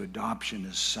predestined to adoption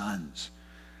as sons.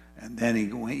 And then he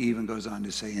even goes on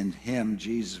to say, in him,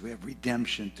 Jesus, we have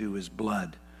redemption through his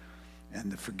blood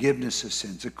and the forgiveness of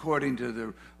sins according to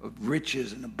the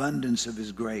riches and abundance of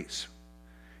his grace.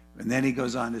 And then he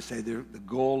goes on to say the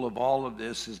goal of all of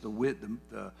this is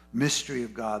the mystery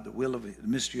of God, the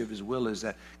mystery of his will is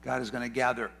that God is going to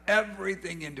gather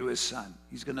everything into his Son.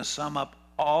 He's going to sum up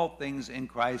all things in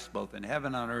Christ, both in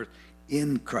heaven and on earth,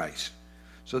 in Christ.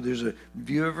 So do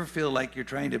you ever feel like you're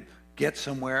trying to get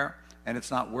somewhere and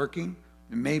it's not working?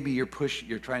 Maybe you're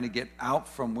trying to get out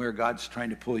from where God's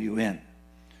trying to pull you in.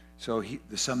 So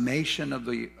the summation of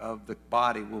the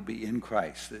body will be in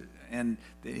Christ. And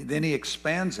then he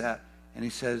expands that and he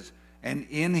says, and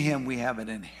in him we have an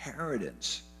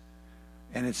inheritance.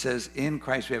 And it says, in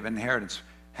Christ we have inheritance,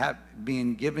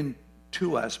 being given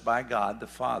to us by God the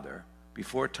Father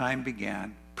before time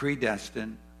began,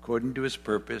 predestined according to his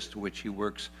purpose, to which he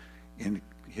works in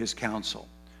his counsel.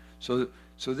 So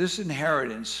this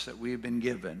inheritance that we have been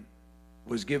given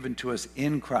was given to us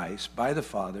in Christ by the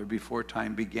Father before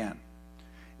time began.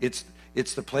 It's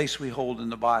the place we hold in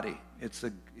the body. It's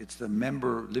the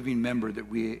living member that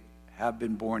we have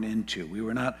been born into. We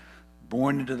were not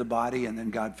born into the body and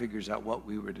then God figures out what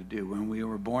we were to do. When we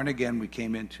were born again, we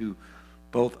came into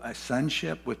both a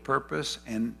sonship with purpose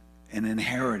and an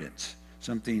inheritance,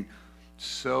 something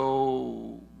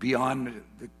so beyond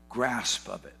the grasp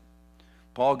of it.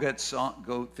 Paul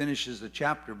finishes the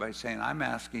chapter by saying, I'm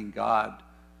asking God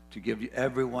to give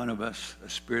every one of us a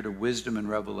spirit of wisdom and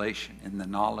revelation in the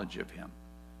knowledge of him,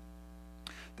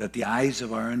 that the eyes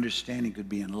of our understanding could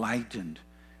be enlightened.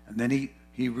 And then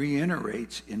he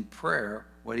reiterates in prayer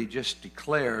what he just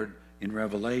declared in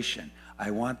Revelation.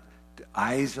 I want the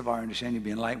eyes of our understanding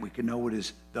be enlightened, we can know what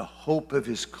is the hope of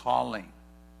his calling.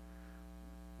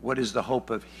 What is the hope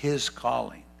of his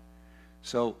calling?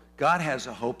 So God has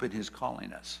a hope in his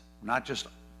calling us. Not just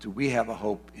do we have a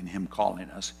hope in him calling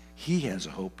us, he has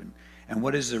a hope in. And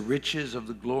what is the riches of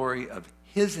the glory of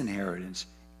his inheritance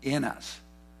in us?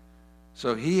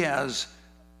 So he has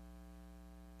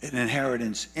an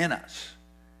inheritance in us.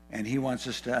 And he wants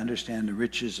us to understand the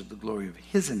riches of the glory of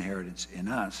his inheritance in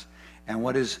us. And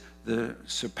what is the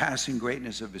surpassing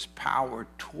greatness of his power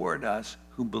toward us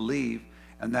who believe.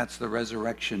 And that's the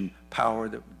resurrection power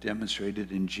that was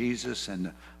demonstrated in Jesus and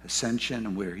the ascension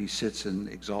and where he sits in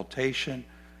exaltation.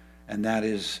 And that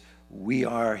is, we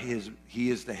are his, he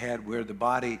is the head, we're the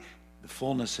body, the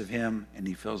fullness of him, and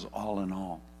he fills all in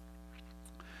all.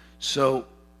 So,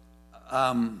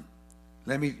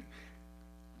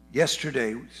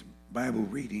 yesterday's Bible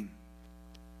reading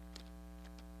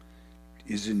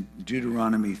is in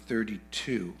Deuteronomy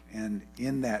 32, and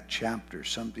in that chapter,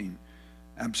 something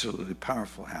absolutely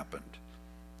powerful happened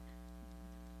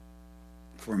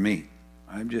for me.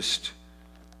 I'm just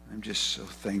so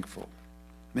thankful.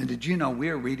 Man, did you know we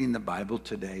are reading the Bible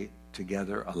today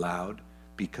together aloud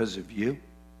because of you?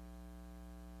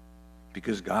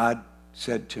 Because God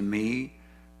said to me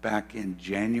back in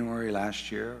January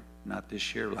last year, not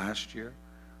this year, last year,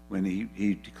 when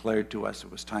he declared to us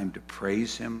it was time to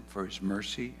praise him for his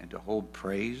mercy and to hold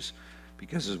praise,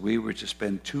 because as we were to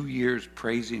spend 2 years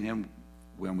praising him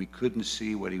when we couldn't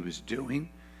see what he was doing,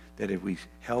 that if we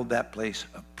held that place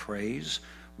of praise,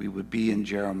 we would be in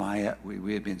Jeremiah, we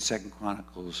would be in 2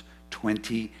 Chronicles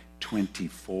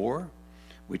 20:24,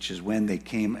 which is when they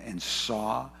came and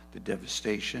saw the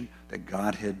devastation that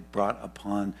God had brought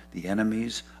upon the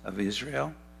enemies of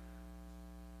Israel,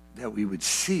 that we would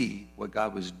see what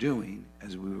God was doing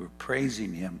as we were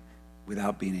praising him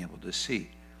without being able to see.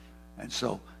 And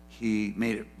so he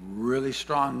made it really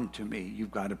strong to me.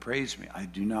 You've got to praise me. I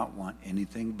do not want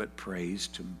anything but praise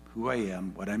to who I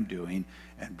am, what I'm doing,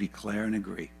 and declare and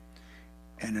agree.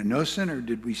 And no sooner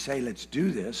did we say, let's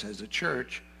do this as a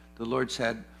church, the Lord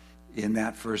said in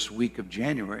that first week of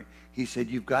January, he said,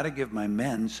 you've got to give my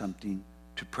men something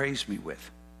to praise me with.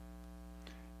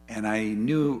 And I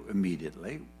knew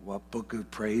immediately what book of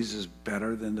praise is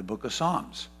better than the book of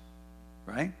Psalms,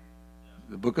 right?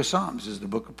 The book of Psalms is the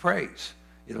book of praise.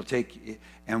 It'll take,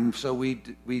 and so we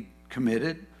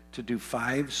committed to do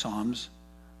 5 Psalms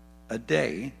a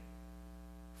day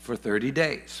for 30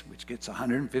 days, which gets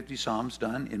 150 Psalms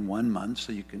done in 1 month,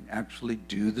 so you can actually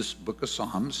do this book of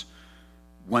Psalms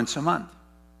once a month.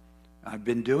 I've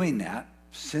been doing that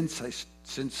since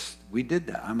we did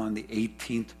that. I'm on the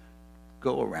 18th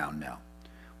go-around now.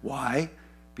 Why?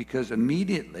 Because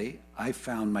immediately I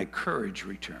found my courage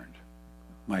returned.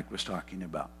 Mike was talking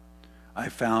about. I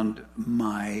found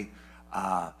my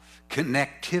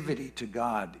connectivity to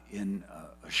God in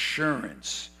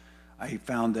assurance. I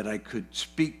found that I could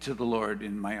speak to the Lord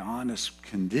in my honest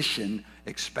condition,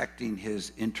 expecting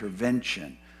his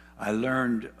intervention. I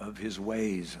learned of his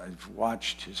ways. I've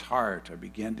watched his heart. I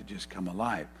began to just come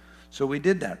alive. So we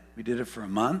did that. We did it for a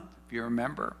month, if you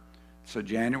remember. So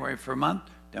January for a month,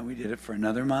 then we did it for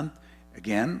another month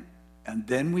again, and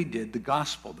then we did the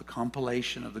gospel, the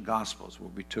compilation of the gospels, where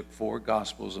we took 4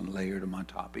 gospels and layered them on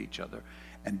top of each other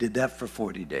and did that for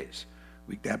 40 days.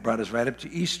 That brought us right up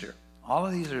to Easter. All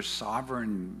of these are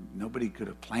sovereign. Nobody could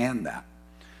have planned that.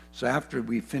 So after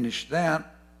we finished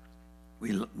that,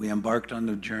 we embarked on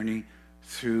the journey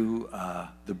through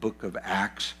the book of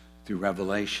Acts through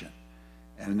Revelation.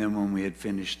 And then when we had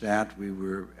finished that, we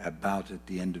were about at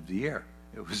the end of the year.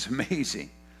 It was amazing.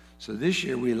 So this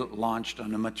year we launched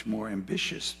on a much more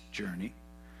ambitious journey.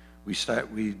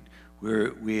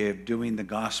 We're doing the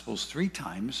Gospels 3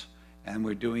 times, and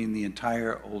we're doing the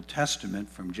entire Old Testament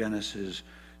from Genesis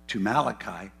to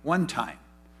Malachi 1 time.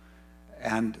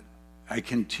 And I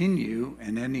continue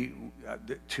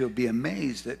to be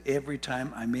amazed that every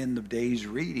time I'm in the day's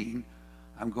reading,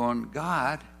 I'm going,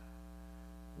 God,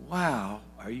 wow,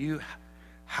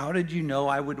 how did you know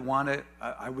I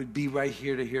would be right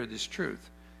here to hear this truth?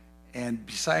 And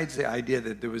besides the idea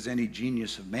that there was any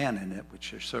genius of man in it,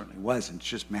 which there certainly wasn't, it's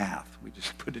just math. We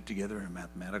just put it together in a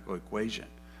mathematical equation.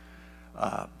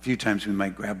 A few times we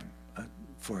might grab,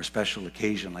 for a special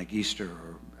occasion like Easter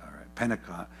or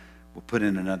Pentecost, we'll put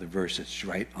in another verse that's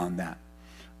right on that,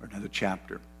 or another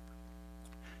chapter.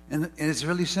 And it's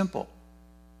really simple.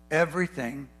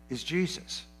 Everything is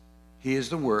Jesus. He is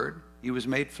the Word. He was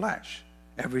made flesh.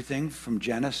 Everything from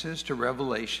Genesis to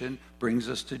Revelation brings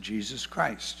us to Jesus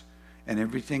Christ. And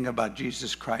everything about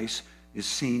Jesus Christ is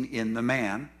seen in the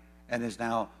man and is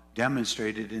now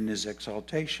demonstrated in his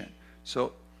exaltation.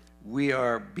 So we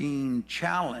are being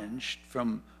challenged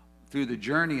through the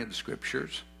journey of the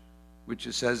Scriptures, which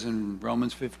it says in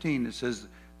Romans 15, it says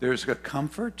there's a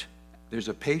comfort, there's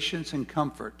a patience and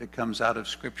comfort that comes out of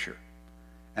Scripture.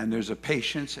 And there's a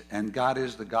patience, and God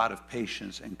is the God of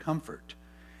patience and comfort.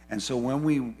 And so when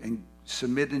we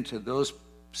submit into those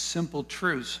simple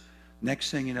truths,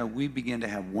 next thing you know, we begin to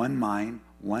have one mind,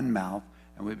 one mouth,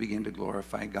 and we begin to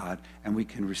glorify God, and we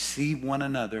can receive one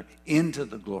another into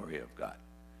the glory of God.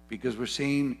 Because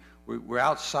we're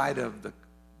outside of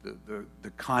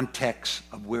the context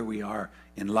of where we are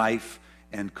in life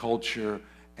and culture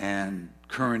and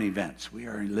current events. We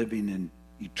are living in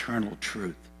eternal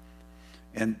truth.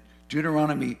 And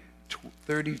Deuteronomy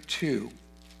 32,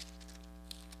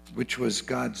 which was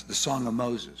the Song of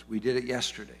Moses. We did it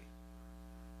yesterday.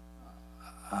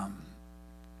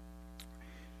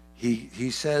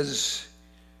 He says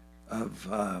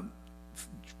of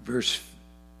verse,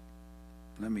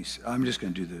 let me see, I'm just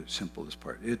going to do the simplest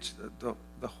part. It's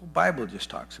the whole Bible just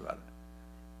talks about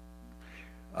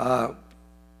it.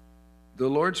 The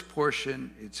Lord's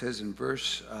portion, it says in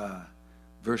verse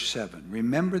 7,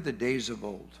 remember the days of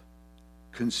old.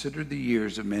 Consider the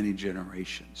years of many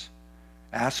generations.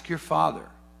 Ask your father,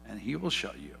 and he will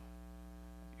show you.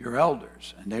 Your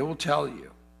elders, and they will tell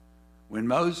you. When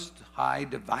Most High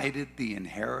divided the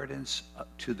inheritance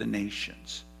to the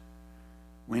nations,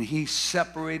 when he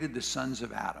separated the sons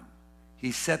of Adam,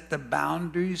 he set the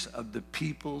boundaries of the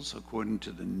peoples according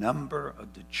to the number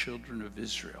of the children of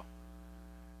Israel.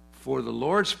 For the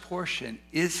Lord's portion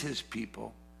is his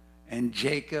people, and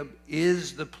Jacob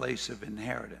is the place of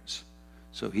inheritance.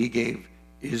 So he gave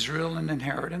Israel an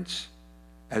inheritance,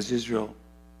 as Israel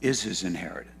is his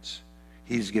inheritance.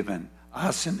 He's given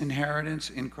us an inheritance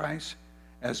in Christ,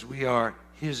 as we are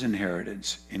his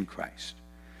inheritance in Christ.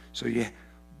 So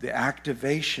the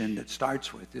activation that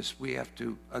starts with this, we have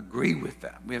to agree with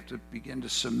that. We have to begin to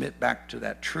submit back to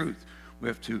that truth.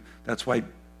 That's why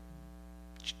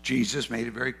Jesus made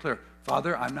it very clear.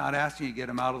 Father, I'm not asking you to get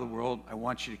them out of the world. I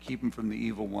want you to keep them from the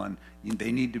evil one.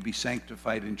 They need to be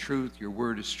sanctified in truth. Your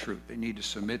word is truth. They need to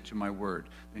submit to my word.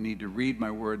 They need to read my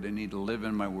word. They need to live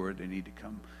in my word. They need to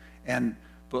come. And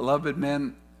beloved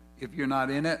men, if you're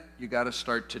not in it, you got to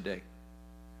start today.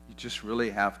 You just really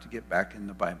have to get back in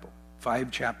the Bible.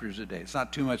 5 chapters a day. It's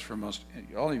not too much for most.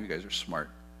 All of you guys are smart.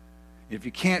 If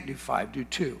you can't do 5, do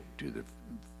 2. Do the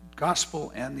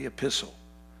gospel and the epistle,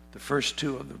 the first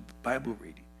 2 of the Bible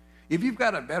reading. If you've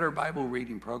got a better Bible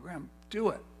reading program, do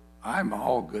it. I'm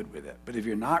all good with it. But if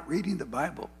you're not reading the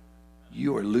Bible,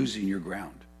 you are losing your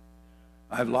ground.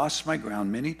 I've lost my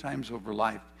ground many times over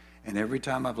life, and every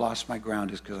time I've lost my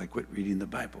ground is because I quit reading the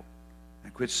Bible. I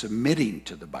quit submitting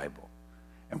to the Bible.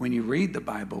 And when you read the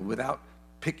Bible without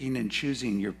picking and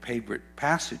choosing your favorite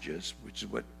passages, which is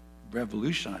what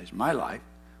revolutionized my life,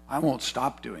 I won't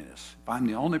stop doing this. If I'm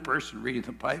the only person reading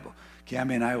the Bible,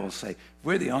 Cammie and I will say, if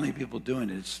we're the only people doing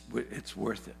it, it's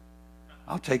worth it.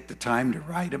 I'll take the time to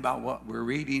write about what we're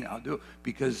reading. I'll do it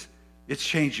because it's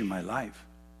changing my life.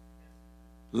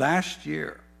 Last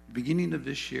year, beginning of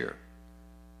this year,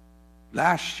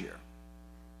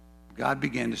 God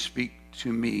began to speak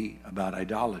to me about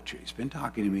idolatry. He's been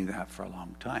talking to me that for a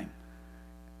long time.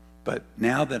 But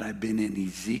now that I've been in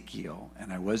Ezekiel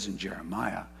and I was in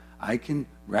Jeremiah, I can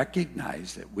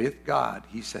recognize that with God,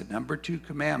 he said, number 2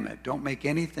 commandment, don't make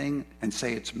anything and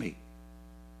say it's me.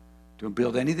 Don't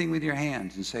build anything with your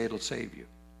hands and say it'll save you.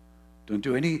 Don't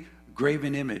do any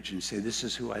graven image and say this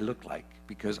is who I look like,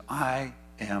 because I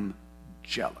am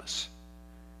jealous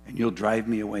and you'll drive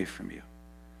me away from you.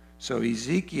 So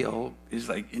Ezekiel is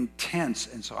like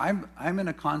intense. And so I'm in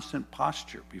a constant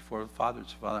posture before the Father.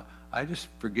 So Father,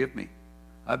 forgive me.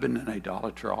 I've been an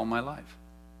idolater all my life.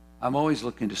 I'm always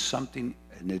looking to something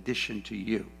in addition to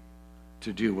you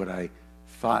to do what I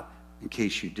thought in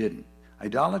case you didn't.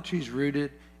 Idolatry is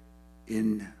rooted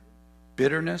in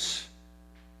bitterness,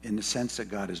 in the sense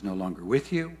that God is no longer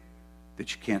with you,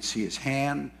 that you can't see his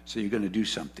hand, so you're going to do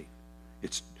something.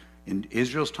 It's in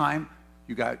Israel's time,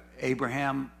 you got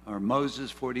Abraham or Moses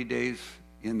 40 days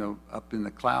up in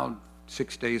the cloud,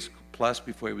 6 days plus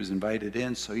before he was invited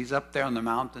in. So he's up there on the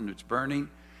mountain, it's burning,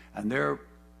 and they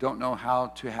don't know how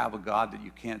to have a God that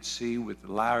you can't see with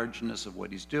the largeness of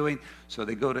what he's doing. So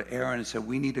they go to Aaron and say,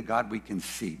 we need a God we can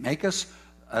see. Make us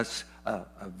a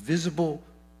visible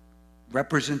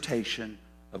representation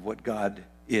of what God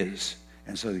is.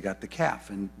 And so they got the calf,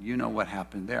 and you know what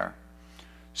happened there.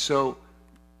 So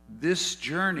this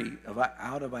journey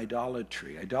out of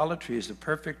idolatry is the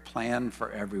perfect plan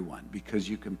for everyone, because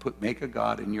you can make a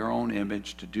God in your own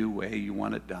image to do the way you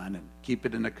want it done and keep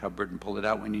it in a cupboard and pull it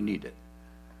out when you need it.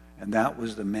 And that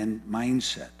was the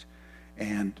mindset.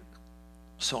 And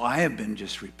so I have been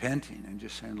just repenting and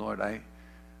just saying, Lord,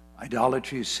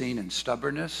 idolatry is seen in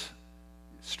stubbornness,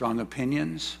 strong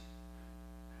opinions.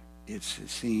 It's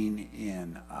seen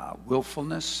in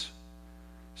willfulness.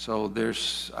 So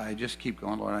I just keep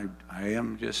going, Lord, I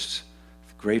am just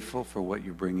grateful for what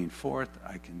you're bringing forth.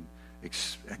 I can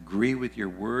agree with your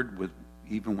word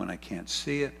even when I can't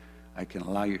see it. I can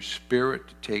allow your spirit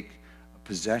to take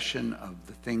possession of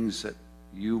the things that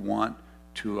you want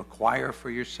to acquire for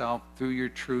yourself through your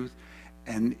truth.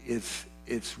 And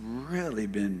it's really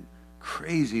been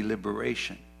crazy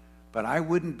liberation. But I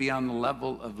wouldn't be on the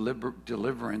level of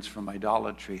deliverance from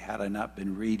idolatry had I not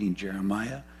been reading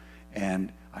Jeremiah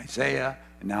and Isaiah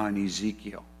and now in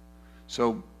Ezekiel.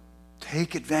 So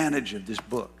take advantage of this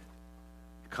book.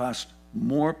 It cost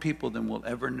more people than we'll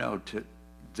ever know to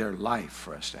their life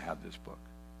for us to have this book.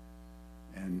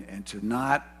 And to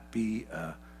not be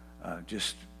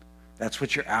that's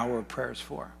what your hour of prayer is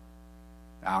for.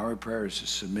 The hour of prayer is to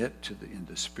submit in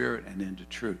the spirit and into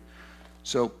truth.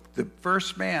 So the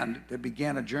first man that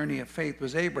began a journey of faith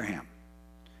was Abraham.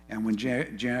 And when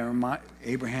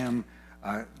Abraham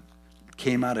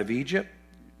came out of Egypt,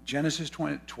 Genesis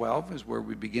 12 is where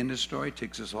we begin the story. It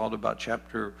takes us all to about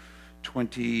chapter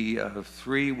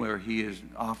 23, where he is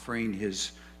offering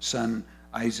his son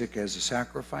Isaac as a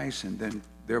sacrifice, and then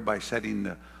thereby setting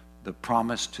the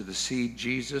promise to the seed,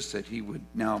 Jesus, that he would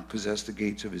now possess the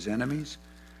gates of his enemies.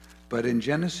 But in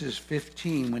Genesis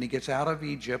 15, when he gets out of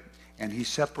Egypt and he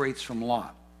separates from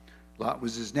Lot. Lot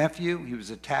was his nephew. He was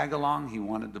a tag-along. He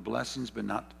wanted the blessings, but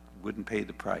wouldn't pay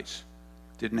the price.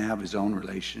 Didn't have his own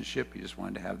relationship. He just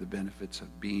wanted to have the benefits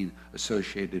of being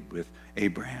associated with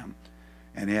Abraham.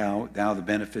 And now the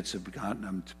benefits have gotten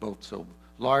them both so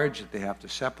large that they have to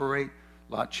separate.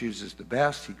 Lot chooses the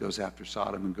best. He goes after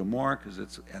Sodom and Gomorrah because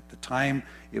at the time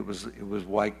it was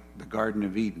like the Garden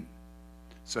of Eden.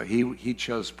 So he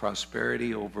chose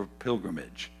prosperity over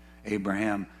pilgrimage.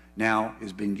 Abraham now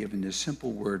is being given this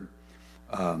simple word.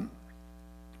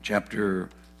 Chapter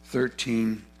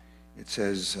 13, it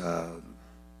says,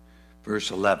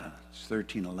 verse 11. It's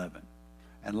 13:11.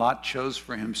 And Lot chose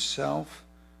for himself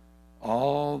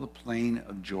all the plain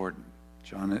of Jordan.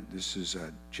 This is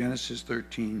Genesis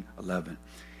 13:11.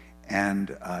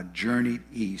 And journeyed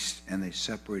east, and they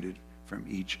separated from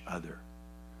each other.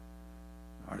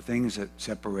 Are things that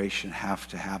separation have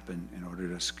to happen in order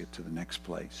to us get to the next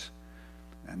place.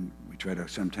 And we try to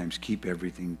sometimes keep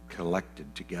everything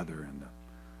collected together in the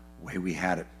way we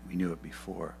had it. We knew it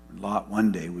before. Lot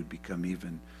one day would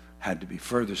had to be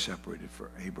further separated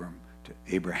for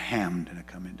Abraham to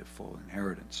come into full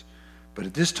inheritance. But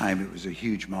at this time, it was a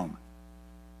huge moment.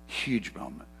 Huge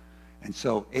moment. And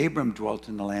so Abram dwelt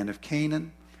in the land of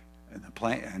Canaan,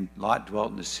 and Lot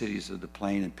dwelt in the cities of the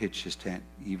plain and pitched his tent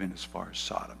even as far as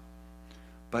Sodom.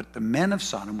 But the men of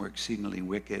Sodom were exceedingly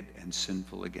wicked and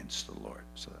sinful against the Lord.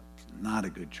 So that's not a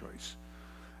good choice.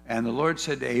 And the Lord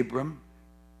said to Abram,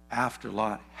 after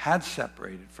Lot had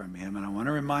separated from him, and I want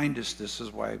to remind us, this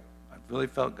is why I really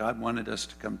felt God wanted us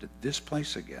to come to this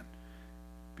place again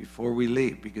before we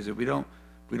leave. Because if we don't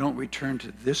return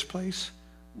to this place,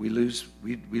 we lose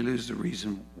the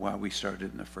reason why we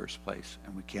started in the first place,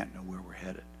 and we can't know where we're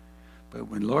headed. But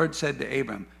when the Lord said to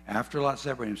Abram, after Lot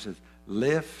separated him, he says,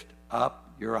 lift up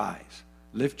your eyes.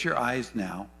 Lift your eyes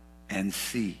now and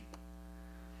see.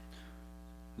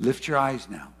 Lift your eyes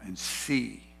now and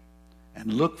see.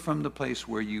 And look from the place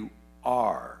where you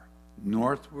are,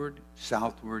 northward,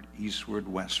 southward, eastward,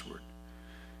 westward.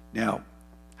 Now,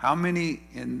 how many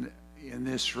in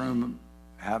this room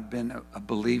have been a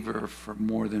believer for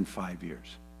more than 5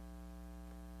 years?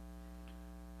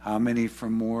 How many for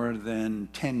more than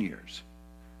 10 years?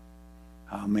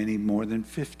 How many more than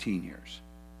 15 years?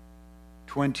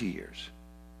 20 years?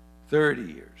 30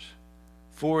 years?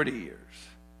 40 years?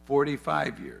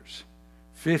 45 years?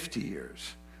 50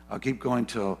 years? I'll keep going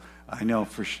till I know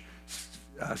for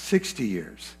 60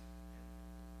 years.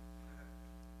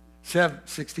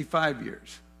 65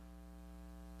 years.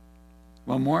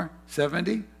 One more?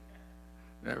 70?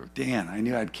 Dan, I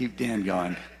knew I'd keep Dan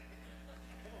going.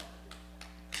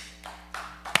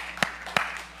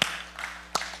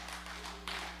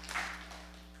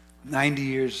 "90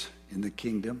 years in the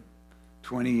kingdom,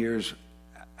 20 years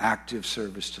active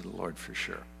service to the Lord for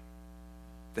sure.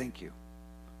 Thank you.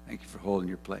 Thank you for holding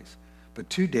your place. But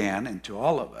to Dan and to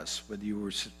all of us, whether you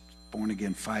were born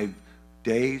again 5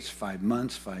 days, 5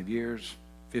 months, 5 years,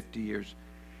 50 years,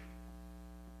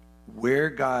 where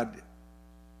God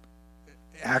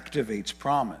activates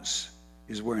promise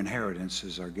is where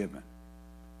inheritances are given.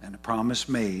 And a promise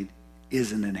made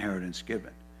is an inheritance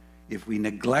given. If we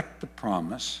neglect the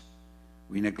promise,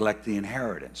 we neglect the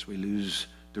inheritance. We lose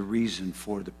the reason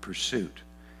for the pursuit.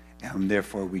 And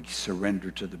therefore, we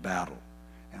surrender to the battle.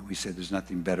 And we say, there's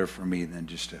nothing better for me than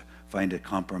just to find a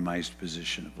compromised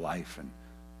position of life and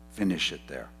finish it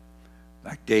there.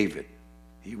 Like David,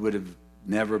 he would have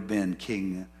never been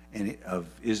king of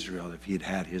Israel if he had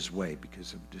had his way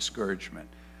because of discouragement.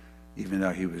 Even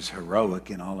though he was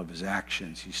heroic in all of his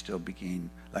actions, he still became,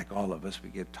 like all of us, we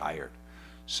get tired.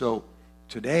 So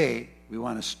today, we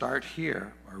want to start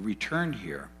here or return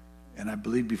here. And I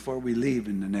believe before we leave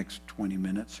in the next 20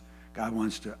 minutes, God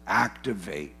wants to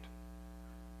activate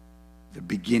the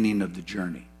beginning of the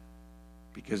journey.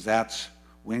 Because that's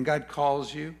when God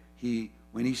calls you,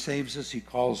 when he saves us, he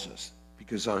calls us.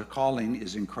 Because our calling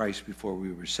is in Christ before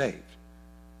we were saved.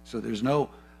 So there's no,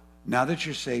 now that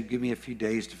you're saved, give me a few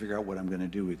days to figure out what I'm going to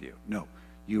do with you. No,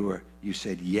 you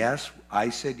said yes, I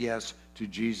said yes to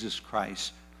Jesus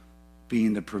Christ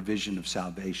being the provision of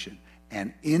salvation.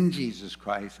 And in Jesus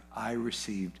Christ, I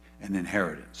received an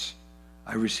inheritance.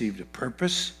 I received a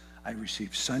purpose. I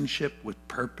received sonship with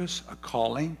purpose, a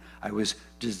calling. I was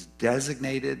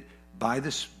designated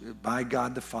by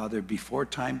God the Father before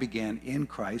time began in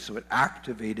Christ, so it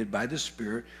activated by the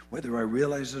Spirit, whether I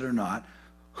realized it or not,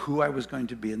 who I was going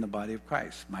to be in the body of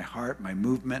Christ. My heart, my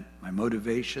movement, my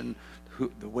motivation,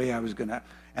 the way I was going to,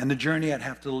 and the journey I'd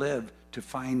have to live to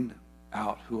find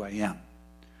out who I am.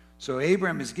 So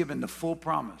Abraham is given the full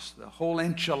promise, the whole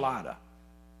enchilada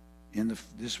in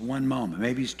this one moment.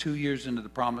 Maybe he's 2 years into the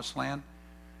promised land,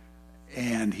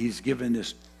 and he's given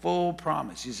this full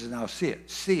promise. He says, now see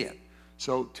it.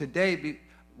 So today,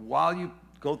 while you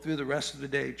go through the rest of the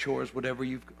day, chores, whatever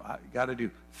you've got to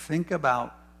do, think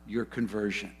about your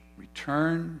conversion.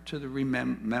 Return to the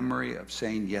memory of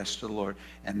saying yes to the Lord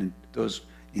and those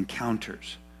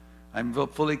encounters. I'm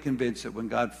fully convinced that when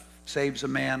God saves a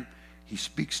man, he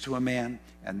speaks to a man,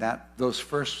 and those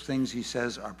first things he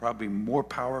says are probably more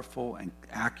powerful and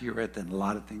accurate than a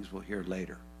lot of things we'll hear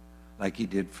later, like he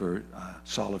did for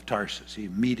Saul of Tarsus. He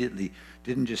immediately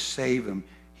didn't just save him,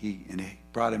 he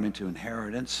brought him into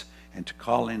inheritance and to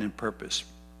calling and purpose.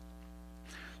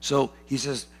 So he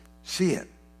says, see it.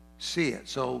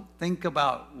 So think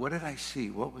about, what did I see?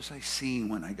 What was I seeing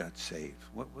when I got saved?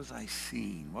 What was I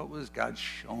seeing? What was God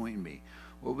showing me?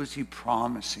 What was he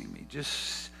promising me?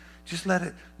 Just let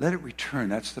it return.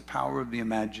 That's the power of the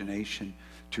imagination,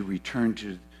 to return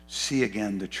to see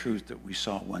again the truth that we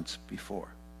saw once before.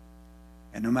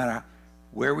 And no matter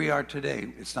where we are today,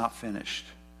 it's not finished.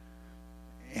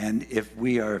 And if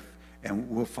we are, and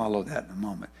we'll follow that in a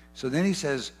moment. So then he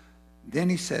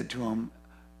said to him,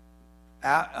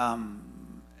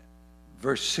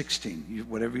 verse 16,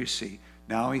 whatever you see.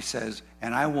 Now he says,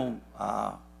 and I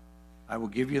will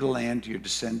give you the land to your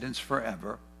descendants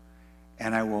forever,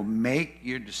 and I will make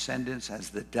your descendants as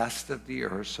the dust of the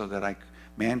earth, so that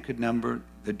man could number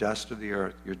the dust of the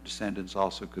earth. Your descendants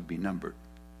also could be numbered.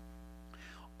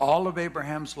 All of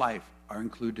Abraham's life are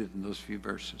included in those few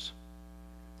verses,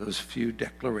 those few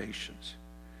declarations.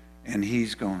 And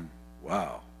he's going,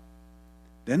 wow.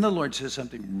 Then the Lord says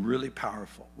something really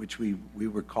powerful, which we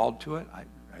were called to it.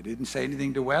 I didn't say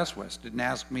anything to Wes. Wes didn't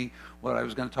ask me what I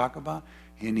was going to talk about.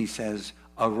 And he says,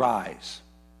 arise.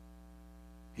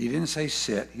 He didn't say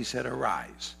sit. He said,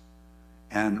 arise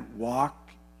and walk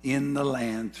in the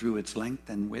land through its length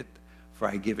and width, for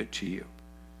I give it to you.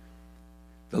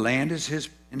 The land is his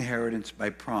inheritance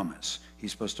by promise.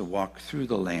 He's supposed to walk through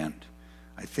the land.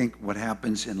 I think what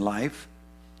happens in life,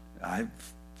 I've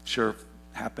sure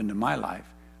happened in my life,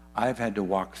 I've had to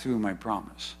walk through my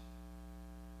promise.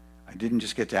 I didn't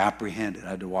just get to apprehend it.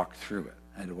 I had to walk through it.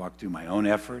 I had to walk through my own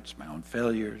efforts, my own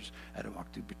failures. I had to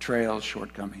walk through betrayals,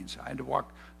 shortcomings. I had to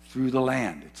walk through the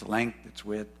land, its length, its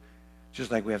width.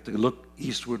 Just like we have to look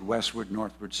eastward, westward,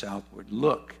 northward, southward.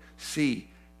 Look, see,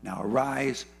 now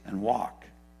arise and walk.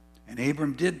 And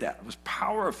Abram did that. It was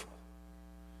powerful.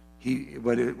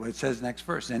 What it says next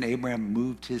verse, then Abraham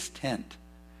moved his tent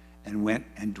and went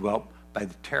and dwelt by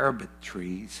the terebinth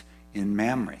trees in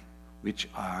Mamre, which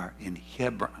are in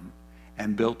Hebron,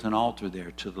 and built an altar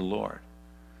there to the Lord.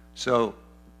 So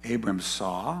Abram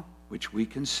saw, which we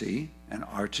can see and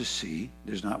are to see.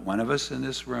 There's not one of us in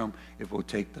this room, if we'll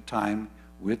take the time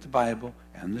with the Bible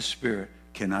and the Spirit,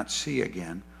 cannot see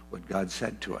again what God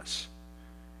said to us.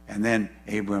 And then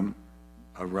Abram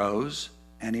arose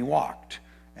and he walked.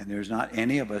 And there's not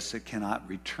any of us that cannot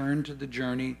return to the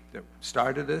journey that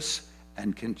started us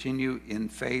and continue in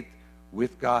faith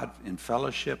with God in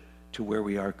fellowship to where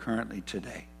we are currently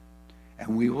today.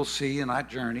 And we will see in that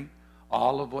journey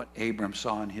all of what Abram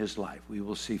saw in his life. We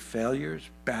will see failures,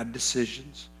 bad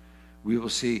decisions. We will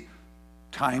see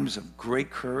times of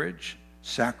great courage,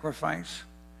 sacrifice.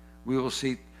 We will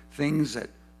see things that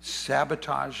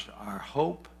sabotage our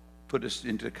hope, put us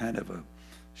into kind of a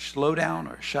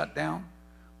slowdown or shutdown.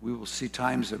 We will see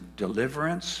times of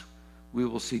deliverance. We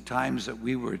will see times that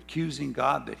we were accusing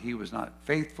God that he was not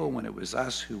faithful when it was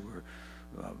us who were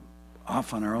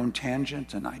off on our own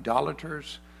tangent and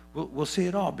idolaters. We'll see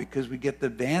it all because we get the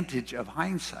advantage of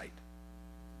hindsight.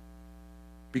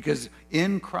 Because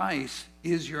in Christ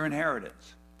is your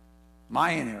inheritance.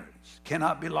 My inheritance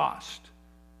cannot be lost,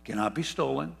 cannot be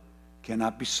stolen,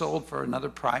 cannot be sold for another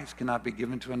price, cannot be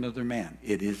given to another man.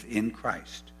 It is in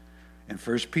Christ. And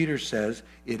 1 Peter says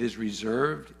it is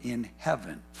reserved in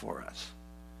heaven for us.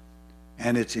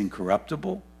 And it's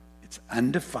incorruptible, it's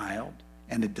undefiled,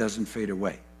 and it doesn't fade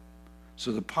away.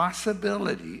 So the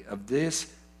possibility of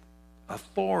this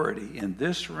authority in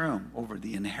this room over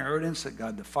the inheritance that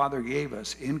God the Father gave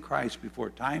us in Christ before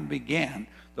time began,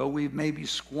 though we've maybe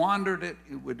squandered it,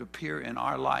 it would appear in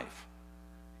our life.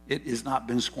 It has not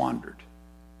been squandered.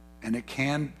 And it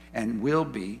can and will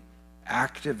be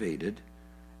activated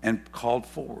and called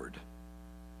forward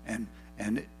and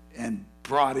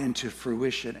brought into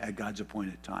fruition at God's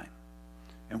appointed time.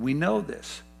 And we know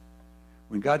this.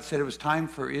 When God said it was time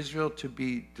for Israel to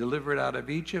be delivered out of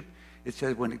Egypt, it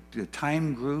said when the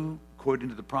time grew, according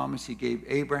to the promise he gave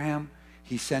Abraham,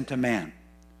 he sent a man.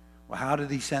 Well, how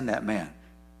did he send that man?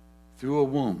 Through a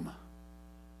womb,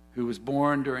 who was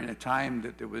born during a time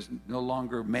that there was no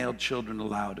longer male children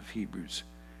allowed of Hebrews,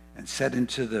 and set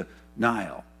into the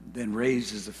Nile, then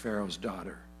raised as the Pharaoh's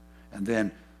daughter, and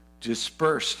then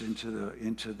dispersed into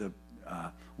the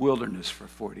wilderness for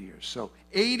 40 years. So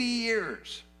 80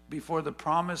 years before the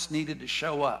promise needed to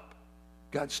show up,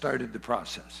 God started the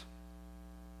process.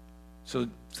 So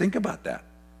think about that.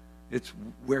 It's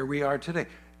where we are today.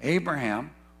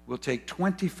 Abraham will take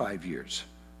 25 years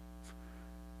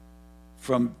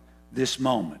from this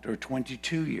moment, or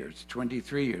 22 years,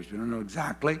 23 years. We don't know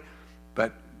exactly,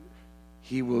 but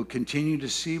he will continue to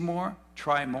see more,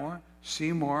 try more,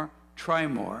 see more, try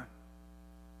more.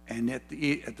 And at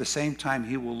the same time,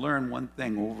 he will learn one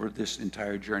thing over this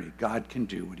entire journey. God can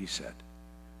do what he said.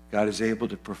 God is able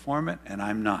to perform it, and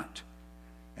I'm not.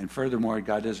 And furthermore,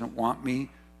 God doesn't want me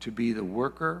to be the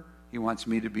worker. He wants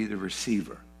me to be the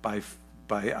receiver.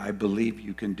 I believe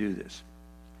you can do this.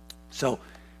 So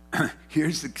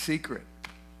here's the secret.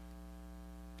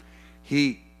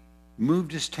 He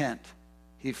moved his tent.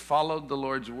 He followed the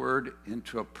Lord's word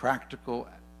into a practical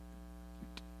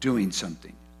doing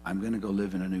something. I'm going to go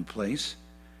live in a new place.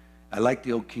 I like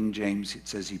the old King James. It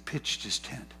says he pitched his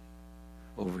tent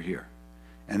over here.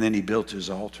 And then he built his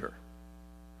altar.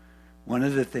 One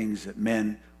of the things that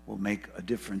men will make a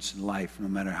difference in life, no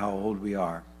matter how old we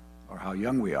are or how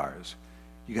young we are, is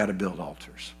you got to build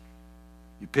altars.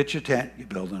 You pitch a tent, you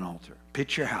build an altar.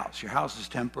 Pitch your house. Your house is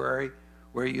temporary.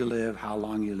 Where you live, how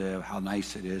long you live, how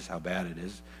nice it is, how bad it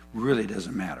is, really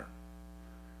doesn't matter.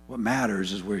 What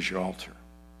matters is where's your altar.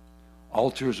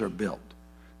 Altars are built.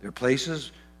 They're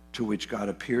places to which God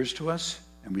appears to us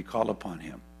and we call upon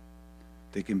him.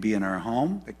 They can be in our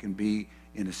home. They can be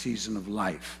in a season of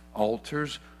life.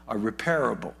 Altars are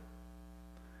repairable.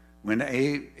 When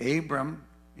Abram,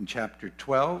 in chapter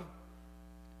 12,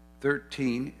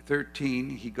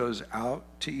 13, he goes out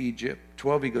to Egypt.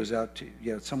 12, he goes out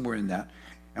to, somewhere in that.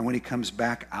 And when he comes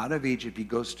back out of Egypt, he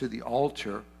goes to the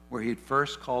altar where he had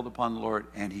first called upon the Lord,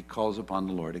 and he calls upon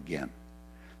the Lord again.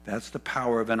 That's the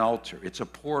power of an altar. It's a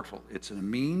portal. It's a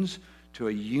means to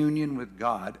a union with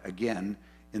God again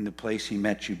in the place he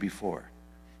met you before,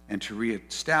 and to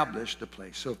reestablish the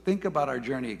place. So think about our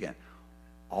journey again.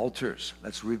 Altars.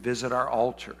 Let's revisit our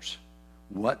altars.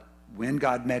 When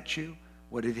God met you,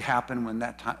 what did happen when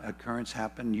that occurrence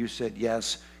happened? You said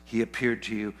yes. He appeared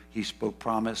to you. He spoke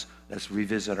promise. Let's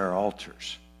revisit our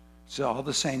altars. It's all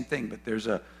the same thing, but there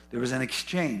was an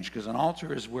exchange, because an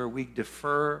altar is where we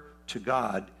defer to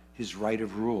God his right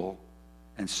of rule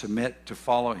and submit to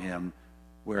follow him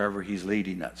wherever he's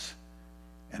leading us.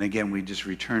 And again, we just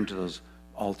return to those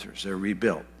altars. They're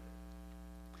rebuilt.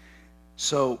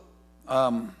 So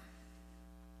the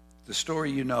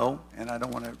story you know, and I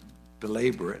don't want to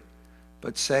belabor it,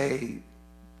 but say,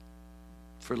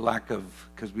 for lack of,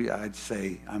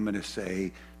 I'm going to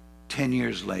say 10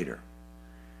 years later,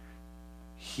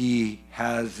 he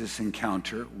has this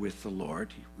encounter with the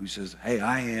Lord who says, hey,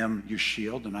 I am your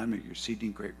shield and I'm your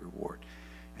exceeding great reward.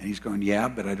 And he's going, yeah,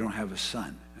 but I don't have a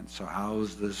son. And so how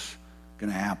is this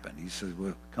going to happen? He says,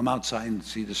 well, come outside and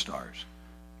see the stars.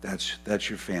 That's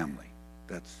your family.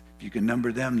 If you can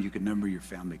number them, you can number your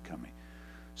family coming.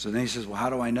 So then he says, well,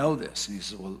 how do I know this? And he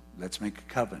says, well, let's make a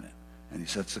covenant. And he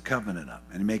sets the covenant up.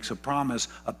 And he makes a promise,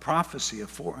 a prophecy of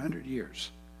 400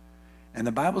 years. And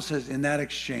the Bible says in that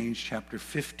exchange, chapter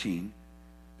 15,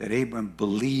 that Abram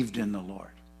believed in the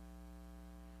Lord.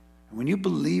 And when you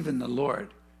believe in the Lord,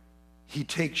 he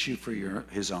takes you for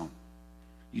his own.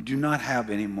 You do not have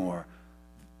anymore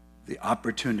the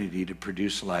opportunity to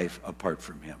produce life apart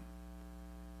from him.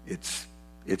 It's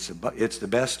the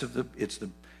best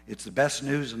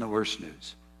news and the worst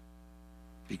news,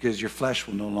 because your flesh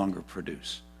will no longer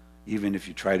produce. Even if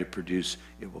you try to produce,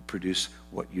 it will produce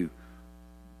what you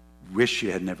wish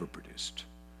you had never produced.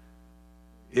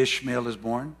 Ishmael is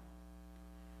born,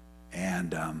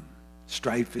 and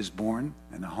strife is born,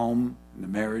 and the home and the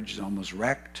marriage is almost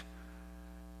wrecked,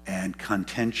 and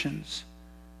contentions.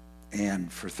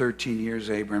 And for 13 years,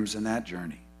 Abram's in that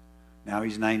journey. Now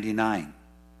he's 99,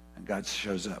 and God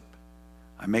shows up.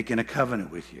 I'm making a covenant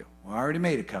with you. Well, I already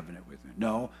made a covenant with you.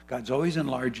 No, God's always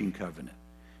enlarging covenant.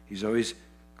 He's always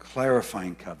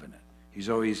clarifying covenant. He's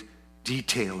always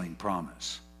detailing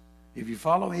promise. If you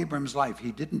follow Abram's life,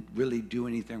 he didn't really do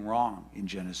anything wrong in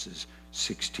Genesis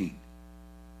 16.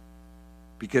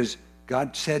 Because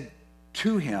God said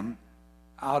to him,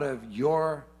 out of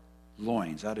your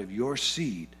loins, out of your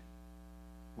seed,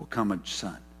 will come a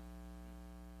son.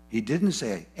 He didn't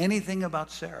say anything about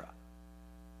Sarah.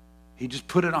 He just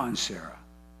put it on Sarah.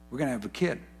 We're going to have a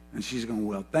kid. And she's going,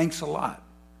 well, thanks a lot.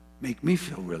 Make me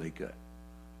feel really good.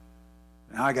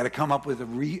 Now I got to come up with a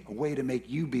way to make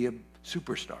you be a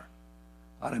superstar.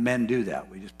 A lot of men do that.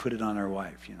 We just put it on our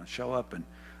wife. Show up and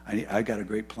I got a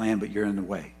great plan, but you're in the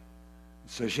way.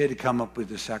 So she had to come up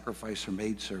with a sacrifice her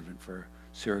maidservant for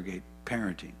surrogate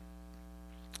parenting.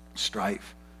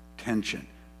 Strife, tension,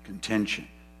 contention,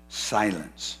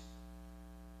 silence.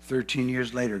 13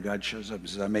 years later, God shows up and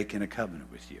says, I'm making a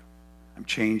covenant with you. I'm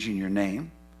changing your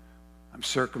name. I'm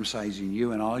circumcising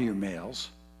you and all your males.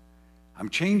 I'm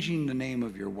changing the name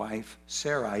of your wife,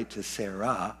 Sarai, to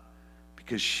Sarah,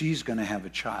 because she's going to have a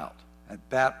child. At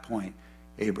that point,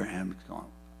 Abraham is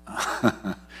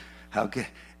going, how can,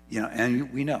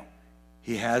 and we know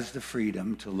he has the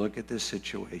freedom to look at this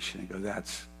situation and go,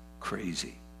 that's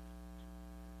crazy.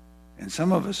 And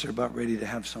some of us are about ready to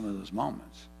have some of those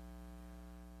moments.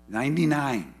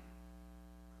 99.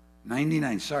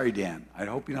 Sorry, Dan. I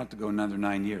hope you don't have to go another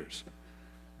 9 years.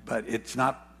 But it's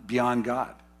not beyond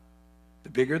God. The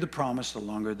bigger the promise, the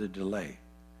longer the delay.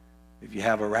 If you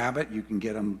have a rabbit, you can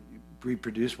get them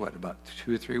reproduce, about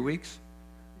 2 or 3 weeks?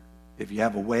 If you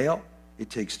have a whale, it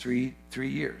takes three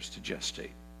years to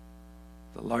gestate.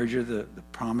 The larger the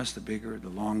promise, the bigger, the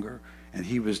longer. And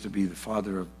he was to be the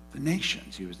father of the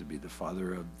nations. He was to be the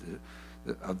father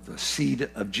of the seed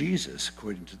of Jesus,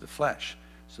 according to the flesh.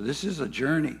 So this is a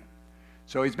journey.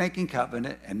 So he's making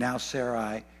covenant, and now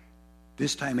Sarai,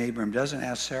 this time Abram doesn't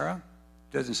ask Sarah,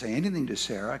 doesn't say anything to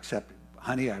Sarah, except,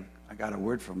 honey, I got a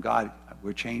word from God.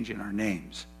 We're changing our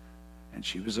names. And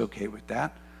she was okay with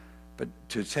that. But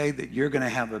to say that you're going to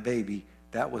have a baby,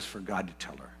 that was for God to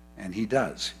tell her. And he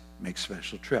does make a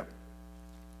special trip.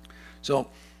 So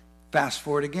fast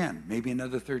forward again, maybe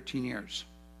another 13 years.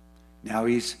 Now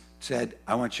he's said,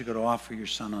 I want you to go to offer your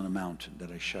son on a mountain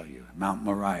that I show you. Mount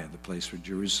Moriah, the place where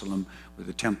Jerusalem, where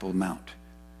the temple mount.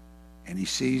 And he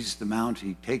sees the mount,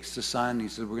 he takes the son, he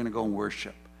says, we're going to go and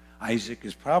worship. Isaac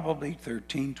is probably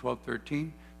 12,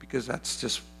 13, because that's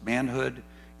just manhood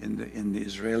in the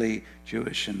Israeli,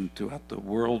 Jewish, and throughout the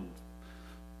world.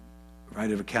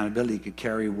 Right of accountability, he could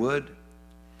carry wood,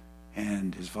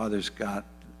 and his father's got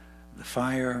the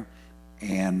fire,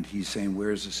 and he's saying,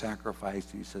 where's the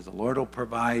sacrifice? And he says, the Lord will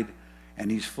provide, and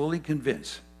he's fully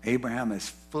convinced. Abraham is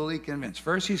fully convinced.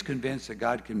 First, he's convinced that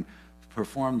God can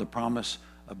perform the promise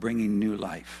of bringing new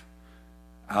life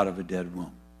out of a dead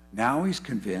womb. Now he's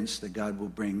convinced that God will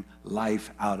bring life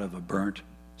out of a burnt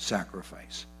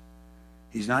sacrifice.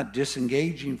 He's not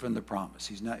disengaging from the promise.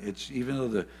 He's not. It's even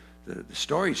though the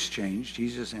story's changed,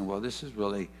 he's just saying, well, this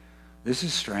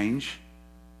is strange,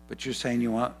 but you're saying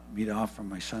you want me to offer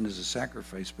my son as a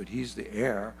sacrifice, but he's the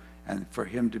heir, and for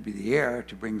him to be the heir,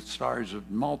 to bring stars of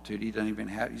multitude, he's not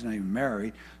even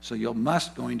married, so you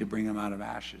must going to bring him out of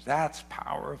ashes. That's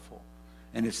powerful.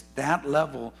 And it's that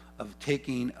level of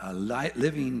taking a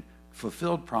living,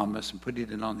 fulfilled promise and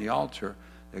putting it on the altar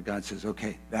that God says,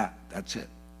 okay, that's it.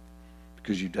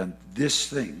 Because you've done this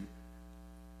thing,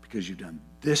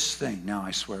 now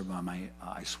I swear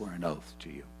I swear an oath to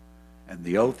you. And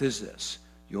the oath is this: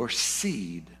 your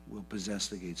seed will possess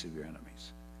the gates of your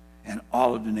enemies, and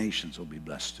all of the nations will be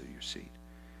blessed through your seed.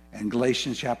 And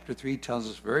Galatians chapter 3 tells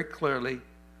us very clearly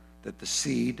that the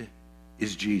seed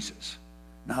is Jesus,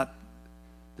 not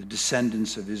the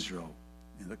descendants of Israel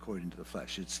according to the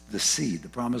flesh. It's the seed. The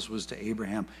promise was to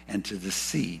Abraham and to the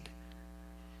seed.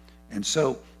 And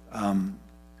so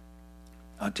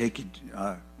I'll take you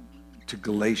to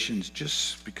Galatians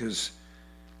just because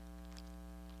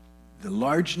the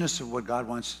largeness of what God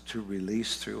wants to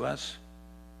release through us,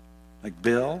 like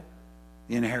Bill,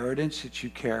 the inheritance that you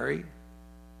carry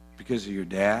because of your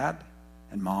dad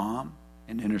and mom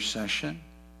and intercession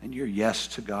and your yes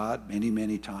to God many,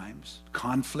 many times,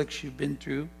 conflicts you've been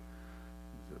through,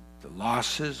 the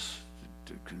losses,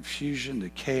 the confusion, the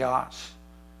chaos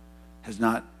has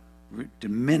not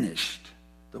diminished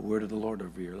the word of the Lord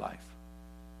over your life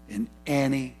in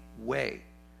any way.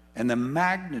 And the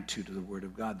magnitude of the word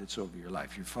of God that's over your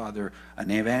life. Your father,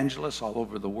 an evangelist all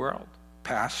over the world,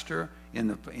 pastor in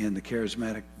the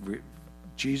charismatic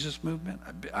Jesus movement.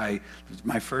 It was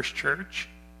my first church.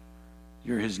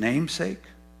 You're his namesake.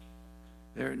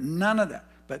 None of that.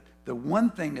 But the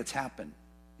one thing that's happened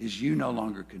is you no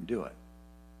longer can do it.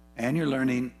 And you're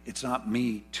learning it's not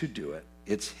me to do it.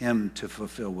 It's him to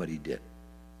fulfill what he did.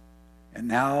 And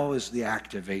now is the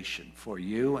activation for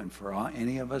you and for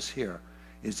any of us here,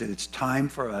 is that it's time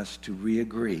for us to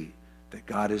re-agree that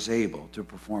God is able to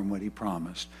perform what he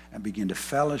promised and begin to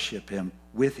fellowship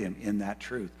with him in that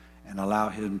truth and allow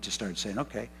him to start saying,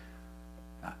 okay,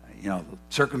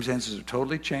 circumstances are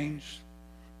totally changed,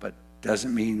 but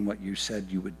doesn't mean what you said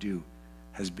you would do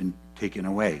has been taken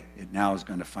away. It now is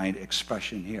going to find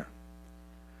expression here.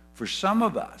 For some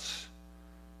of us,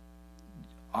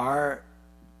 our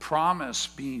promise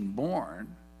being born,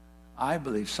 I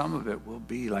believe some of it will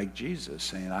be like Jesus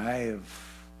saying, I have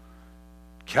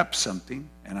kept something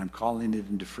and I'm calling it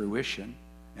into fruition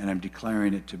and I'm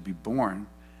declaring it to be born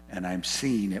and I'm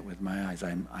seeing it with my eyes.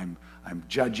 I'm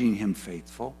judging him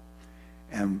faithful.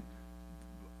 And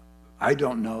I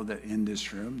don't know that in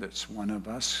this room that's one of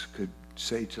us could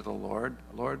say to the Lord,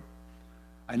 Lord,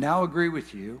 I now agree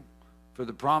with you for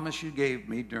the promise you gave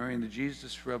me during the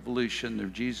Jesus Revolution, the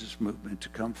Jesus movement, to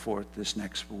come forth this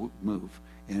next move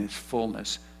in its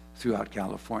fullness throughout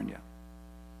California.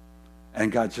 And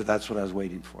God said, that's what I was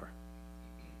waiting for.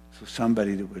 So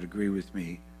somebody that would agree with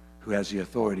me, who has the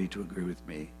authority to agree with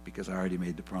me, because I already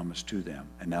made the promise to them,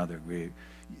 and now they're agreeing.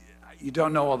 You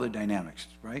don't know all the dynamics,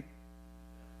 right?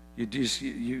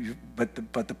 But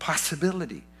the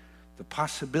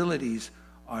possibilities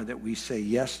are that we say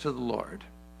yes to the Lord,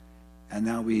 and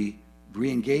now we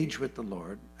re-engage with the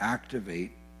Lord,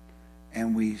 activate,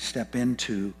 and we step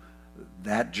into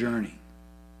that journey.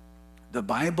 The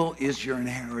Bible is your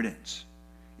inheritance.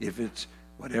 If it's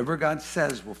whatever God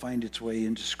says will find its way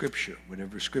into Scripture.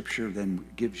 Whatever Scripture then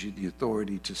gives you the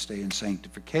authority to stay in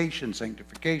sanctification.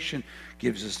 Sanctification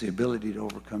gives us the ability to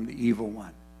overcome the evil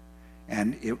one.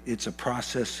 And it's a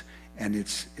process, and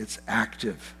it's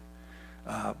active.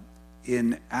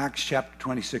 In Acts chapter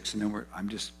 26, and then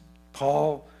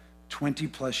Paul, 20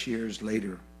 plus years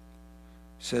later,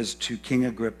 says to King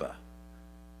Agrippa,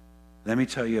 let me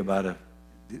tell you about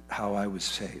how I was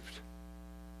saved.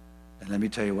 And let me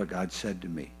tell you what God said to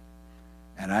me.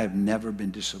 And I have never been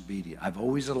disobedient. I've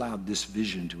always allowed this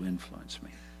vision to influence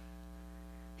me.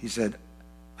 He said,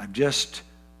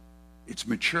 it's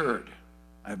matured.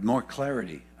 I have more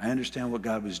clarity. I understand what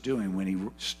God was doing when he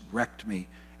wrecked me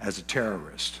as a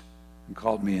terrorist and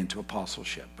called me into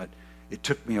apostleship. But it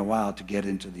took me a while to get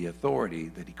into the authority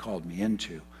that he called me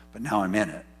into. But now I'm in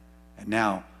it. And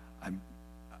now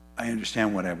I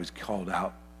understand what I was called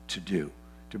out to do,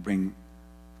 to bring.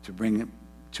 He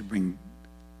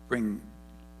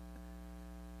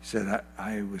said,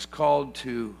 I was called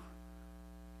to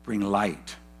bring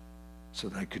light so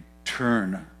that I could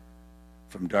turn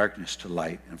from darkness to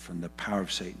light and from the power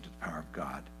of Satan to the power of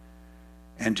God,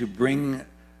 and to bring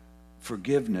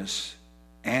forgiveness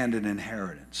and an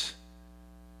inheritance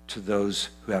to those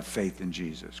who have faith in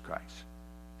Jesus Christ.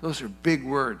 Those are big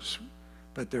words,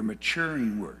 but they're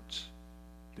maturing words.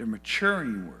 They're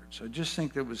maturing words. I just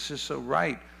think that it was just so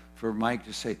right for Mike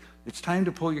to say, it's time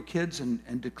to pull your kids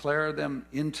and declare them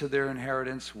into their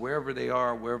inheritance, wherever they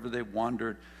are, wherever they've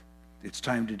wandered. It's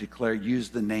time to declare, use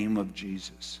the name of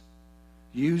Jesus.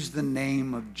 Use the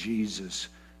name of Jesus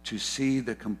to see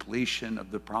the completion of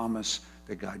the promise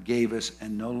that God gave us,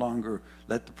 and no longer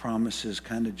let the promises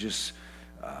kind of just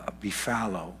be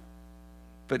fallow.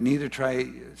 But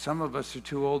some of us are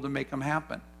too old to make them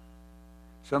happen.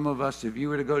 Some of us, if you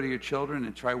were to go to your children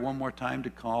and try one more time to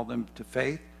call them to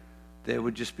faith, there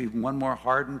would just be one more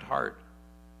hardened heart.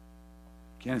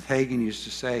 Kenneth Hagin used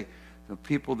to say, the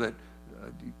people that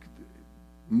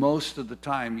most of the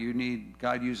time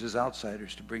God uses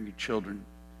outsiders to bring your children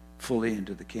fully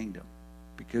into the kingdom,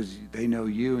 because they know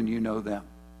you and you know them.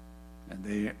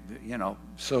 And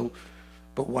so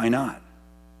But why not?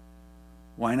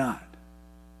 Why not?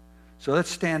 So let's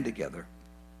stand together.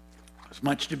 There's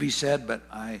much to be said, but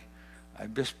I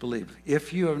just believe.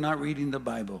 If you are not reading the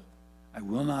Bible, I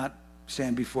will not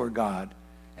stand before God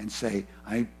and say,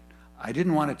 I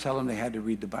didn't want to tell them they had to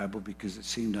read the Bible because it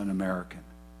seemed un-American.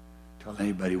 Tell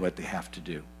anybody what they have to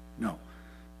do. No.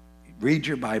 Read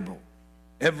your Bible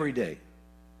every day.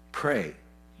 Pray.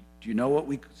 Do you know what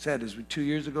we said 2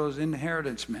 years ago is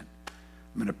inheritance meant?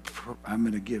 I'm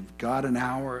going to give God an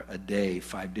hour a day,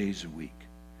 5 days a week.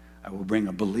 I will bring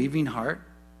a believing heart,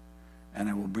 and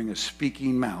I will bring a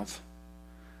speaking mouth.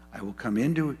 I will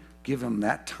come give him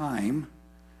that time.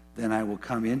 Then I will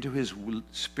come into his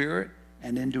spirit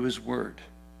and into his word.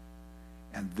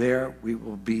 And there we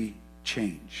will be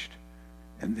changed.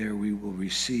 And there we will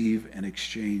receive and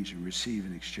exchange and receive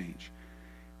and exchange.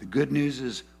 The good news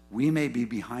is we may be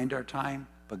behind our time,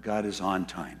 but God is on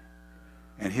time.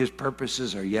 And his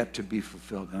purposes are yet to be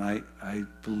fulfilled. And I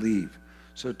believe.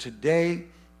 So today,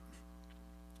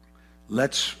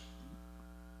 let's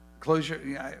close your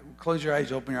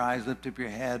eyes, open your eyes, lift up your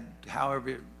head,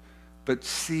 however, but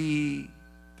see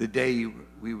the day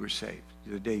we were saved,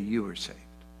 the day you were saved,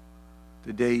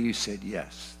 the day you said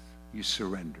yes, you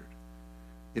surrendered.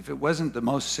 If it wasn't the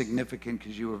most significant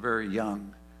because you were very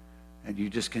young and you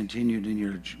just continued in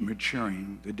your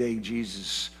maturing, the day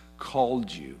Jesus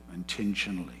called you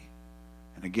intentionally.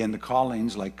 And again, the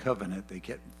callings, like covenant, they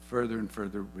get further and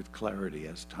further with clarity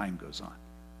as time goes on.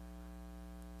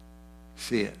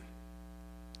 See it.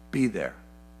 Be there.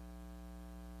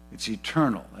 It's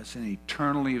eternal. That's an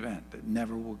eternal event that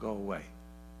never will go away.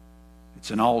 It's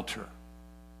an altar.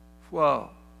 Whoa.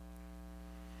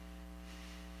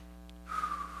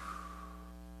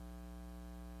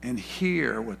 And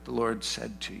hear what the Lord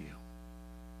said to you.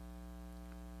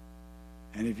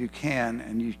 And if you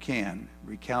can,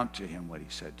 recount to him what he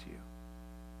said to you.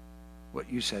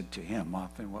 What you said to him.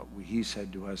 Often what he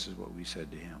said to us is what we said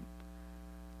to him.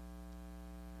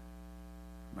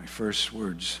 My first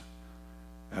words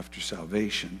after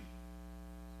salvation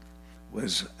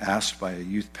was asked by a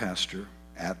youth pastor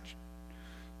at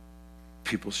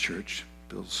People's Church,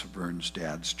 Bill Severn's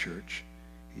dad's church.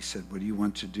 He said, "What do you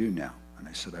want to do now?" And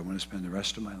I said, "I want to spend the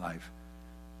rest of my life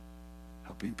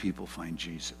helping people find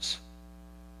Jesus."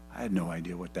 I had no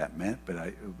idea what that meant,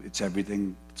 but it's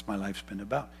everything that's my life's been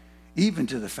about. Even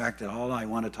to the fact that all I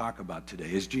want to talk about today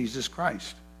is Jesus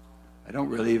Christ. I don't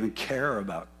really even care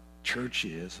about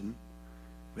churchyism.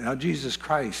 Without Jesus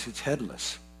Christ, it's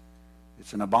headless.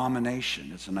 It's an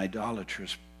abomination. It's an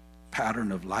idolatrous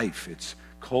pattern of life. It's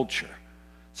culture.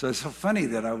 So it's so funny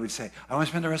that I would say, I want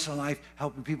to spend the rest of my life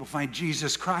helping people find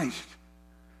Jesus Christ.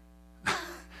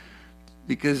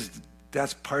 Because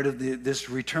that's part of this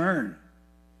return,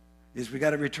 is we got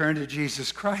to return to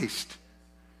Jesus Christ.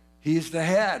 He is the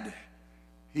head.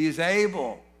 He is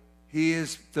able. He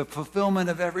is the fulfillment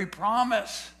of every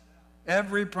promise.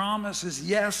 Every promise is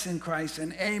yes in Christ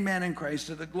and amen in Christ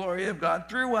to the glory of God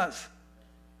through us.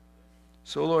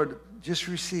 So, Lord, just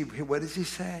receive. What does he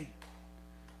say?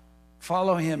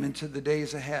 Follow him into the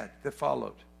days ahead that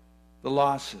followed. The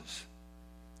losses.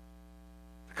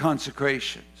 The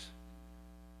consecrations.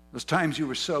 Those times you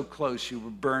were so close, you were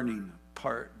burning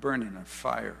apart, burning on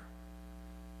fire.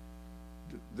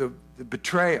 The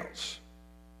betrayals.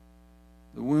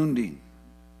 The wounding.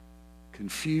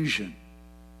 Confusion.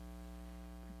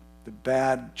 The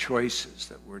bad choices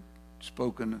that were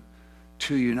spoken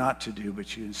to you not to do,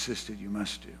 but you insisted you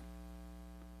must do.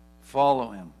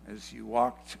 Follow him as you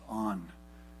walked on,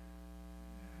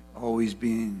 always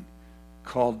being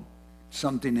called.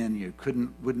 Something in you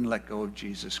wouldn't let go of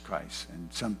Jesus Christ,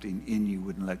 and something in you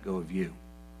wouldn't let go of you.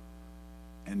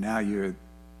 And now you're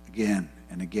again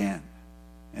and again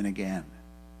and again.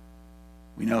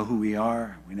 We know who we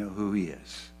are. We know who he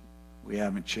is. We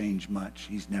haven't changed much.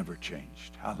 He's never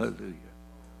changed. Hallelujah.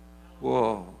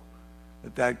 Whoa.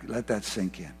 Let that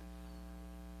sink in.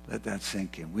 Let that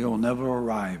sink in. We will never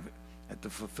arrive at the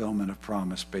fulfillment of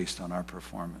promise based on our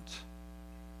performance.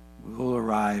 We will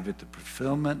arrive at the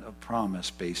fulfillment of promise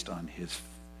based on his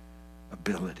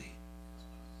ability.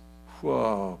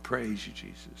 Whoa. Praise you,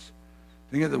 Jesus.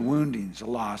 Think of the woundings, the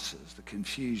losses, the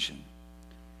confusion.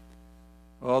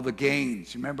 All the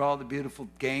gains. Remember all the beautiful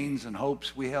gains and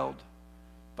hopes we held?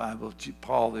 Bible,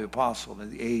 Paul the apostle,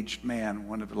 the aged man,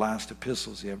 one of the last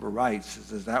epistles he ever writes,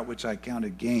 says, "That which I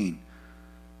counted gain,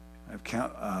 I've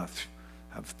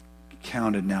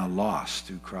counted now lost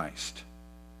through Christ.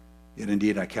 Yet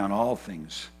indeed I count all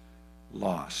things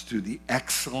lost through the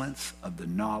excellence of the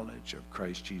knowledge of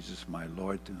Christ Jesus my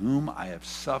Lord, to whom I have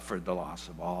suffered the loss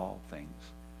of all things,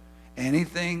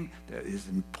 Anything that is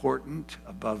important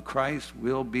above Christ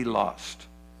will be lost,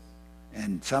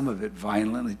 and some of it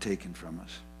violently taken from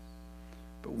us.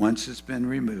 But once it's been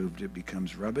removed, it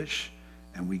becomes rubbish,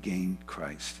 and we gain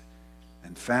Christ.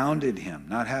 And found in him,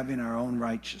 not having our own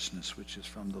righteousness, which is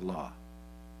from the law,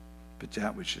 but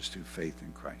that which is through faith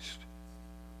in Christ.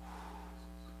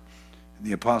 And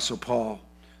the Apostle Paul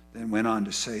then went on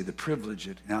to say the privilege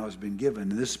that now has been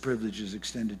given, and this privilege is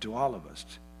extended to all of us.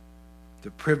 The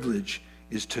privilege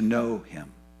is to know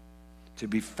him, to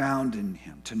be found in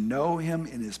him, to know him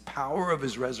in his power of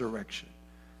his resurrection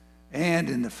and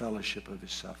in the fellowship of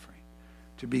his suffering,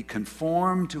 to be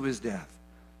conformed to his death,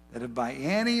 that if by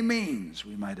any means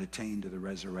we might attain to the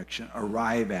resurrection,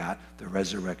 arrive at the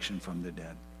resurrection from the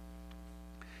dead.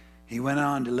 He went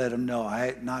on to let him know,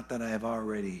 not that I have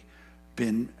already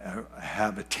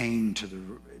have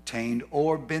attained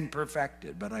or been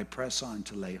perfected, but I press on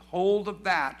to lay hold of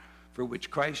that for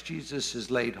which Christ Jesus has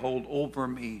laid hold over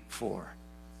me for.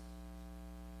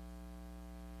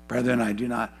 Brethren, I do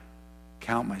not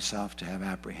count myself to have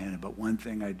apprehended, but one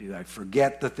thing I do, I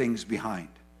forget the things behind.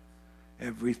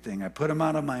 Everything. I put them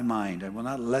out of my mind. I will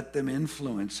not let them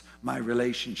influence my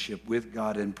relationship with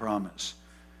God in promise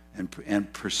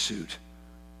and pursuit.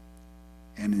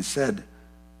 And instead,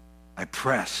 I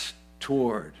press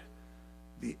toward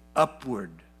the upward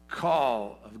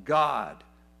call of God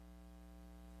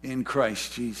in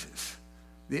Christ Jesus.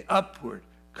 The upward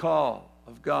call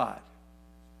of God.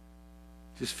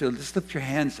 Just lift your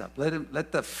hands up.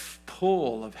 Let the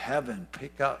pull of heaven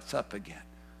pick us up again.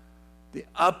 The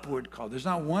upward call. There's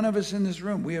not one of us in this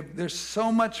room. There's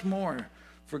so much more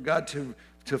for God to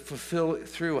fulfill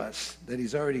through us that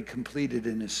he's already completed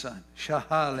in his Son.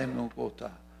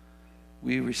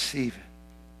 We receive it.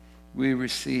 We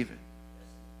receive it.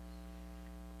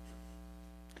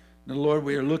 Now, Lord,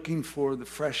 we are looking for the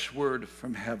fresh word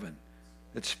from heaven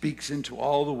that speaks into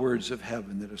all the words of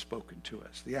heaven that are spoken to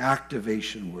us. The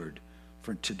activation word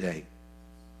for today.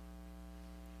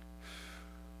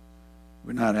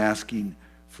 We're not asking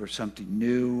for something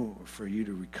new or for you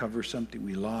to recover something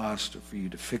we lost or for you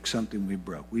to fix something we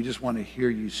broke. We just want to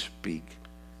hear you speak.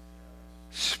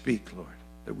 Speak, Lord,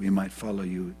 that we might follow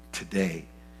you today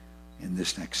in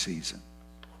this next season.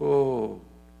 Oh,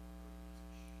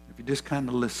 if you just kind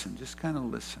of listen.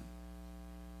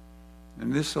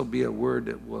 And this will be a word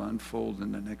that will unfold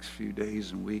in the next few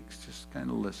days and weeks. Just kind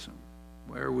of listen.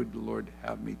 Where would the Lord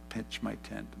have me pitch my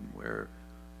tent, and where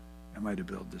am I to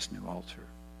build this new altar?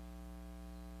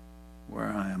 Where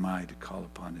am I to call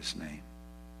upon his name?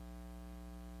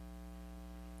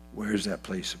 Where's that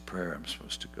place of prayer I'm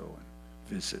supposed to go and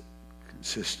visit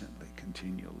consistently,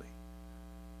 continually?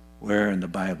 Where in the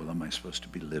Bible am I supposed to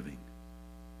be living?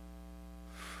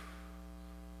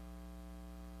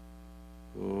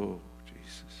 Oh,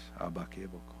 Jesus.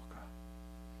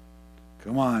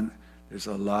 Come on. There's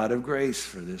a lot of grace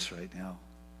for this right now.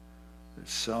 There's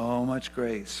so much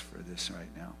grace for this right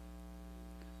now.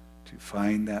 To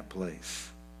find that place.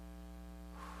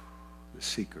 The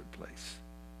secret place.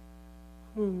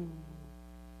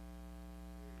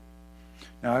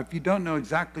 Now, if you don't know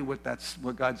exactly what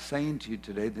God's saying to you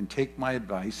today, then take my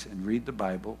advice and read the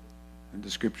Bible and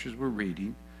the scriptures we're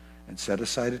reading and set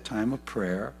aside a time of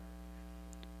prayer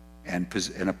and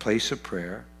a place of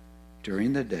prayer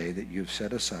during the day that you've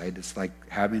set aside. It's like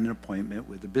having an appointment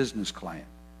with a business client.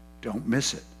 Don't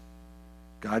miss it.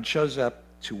 God shows up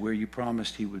to where you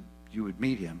promised you would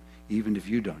meet him, even if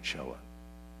you don't show up.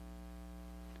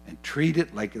 And treat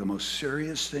it like the most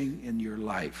serious thing in your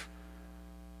life,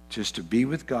 just to be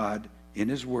with God in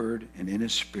his word and in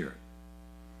his spirit.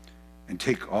 And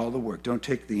take all the work. Don't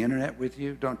take the internet with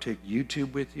you. Don't take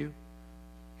YouTube with you.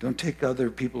 Don't take other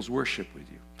people's worship with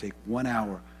you. Take 1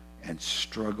 hour and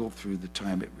struggle through the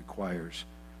time it requires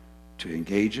to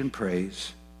engage in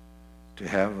praise, to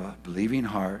have a believing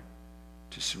heart,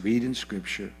 to read in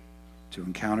Scripture, to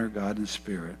encounter God in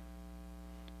spirit,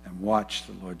 and watch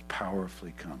the Lord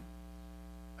powerfully come.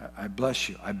 I bless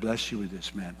you. I bless you with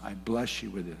this, man. I bless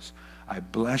you with this. I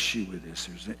bless you with this.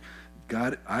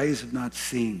 God, eyes have not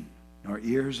seen, nor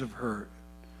ears have heard,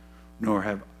 nor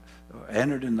have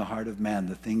entered in the heart of man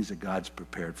the things that God's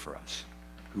prepared for us,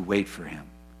 who wait for him,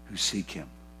 who seek him.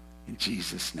 In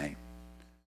Jesus' name.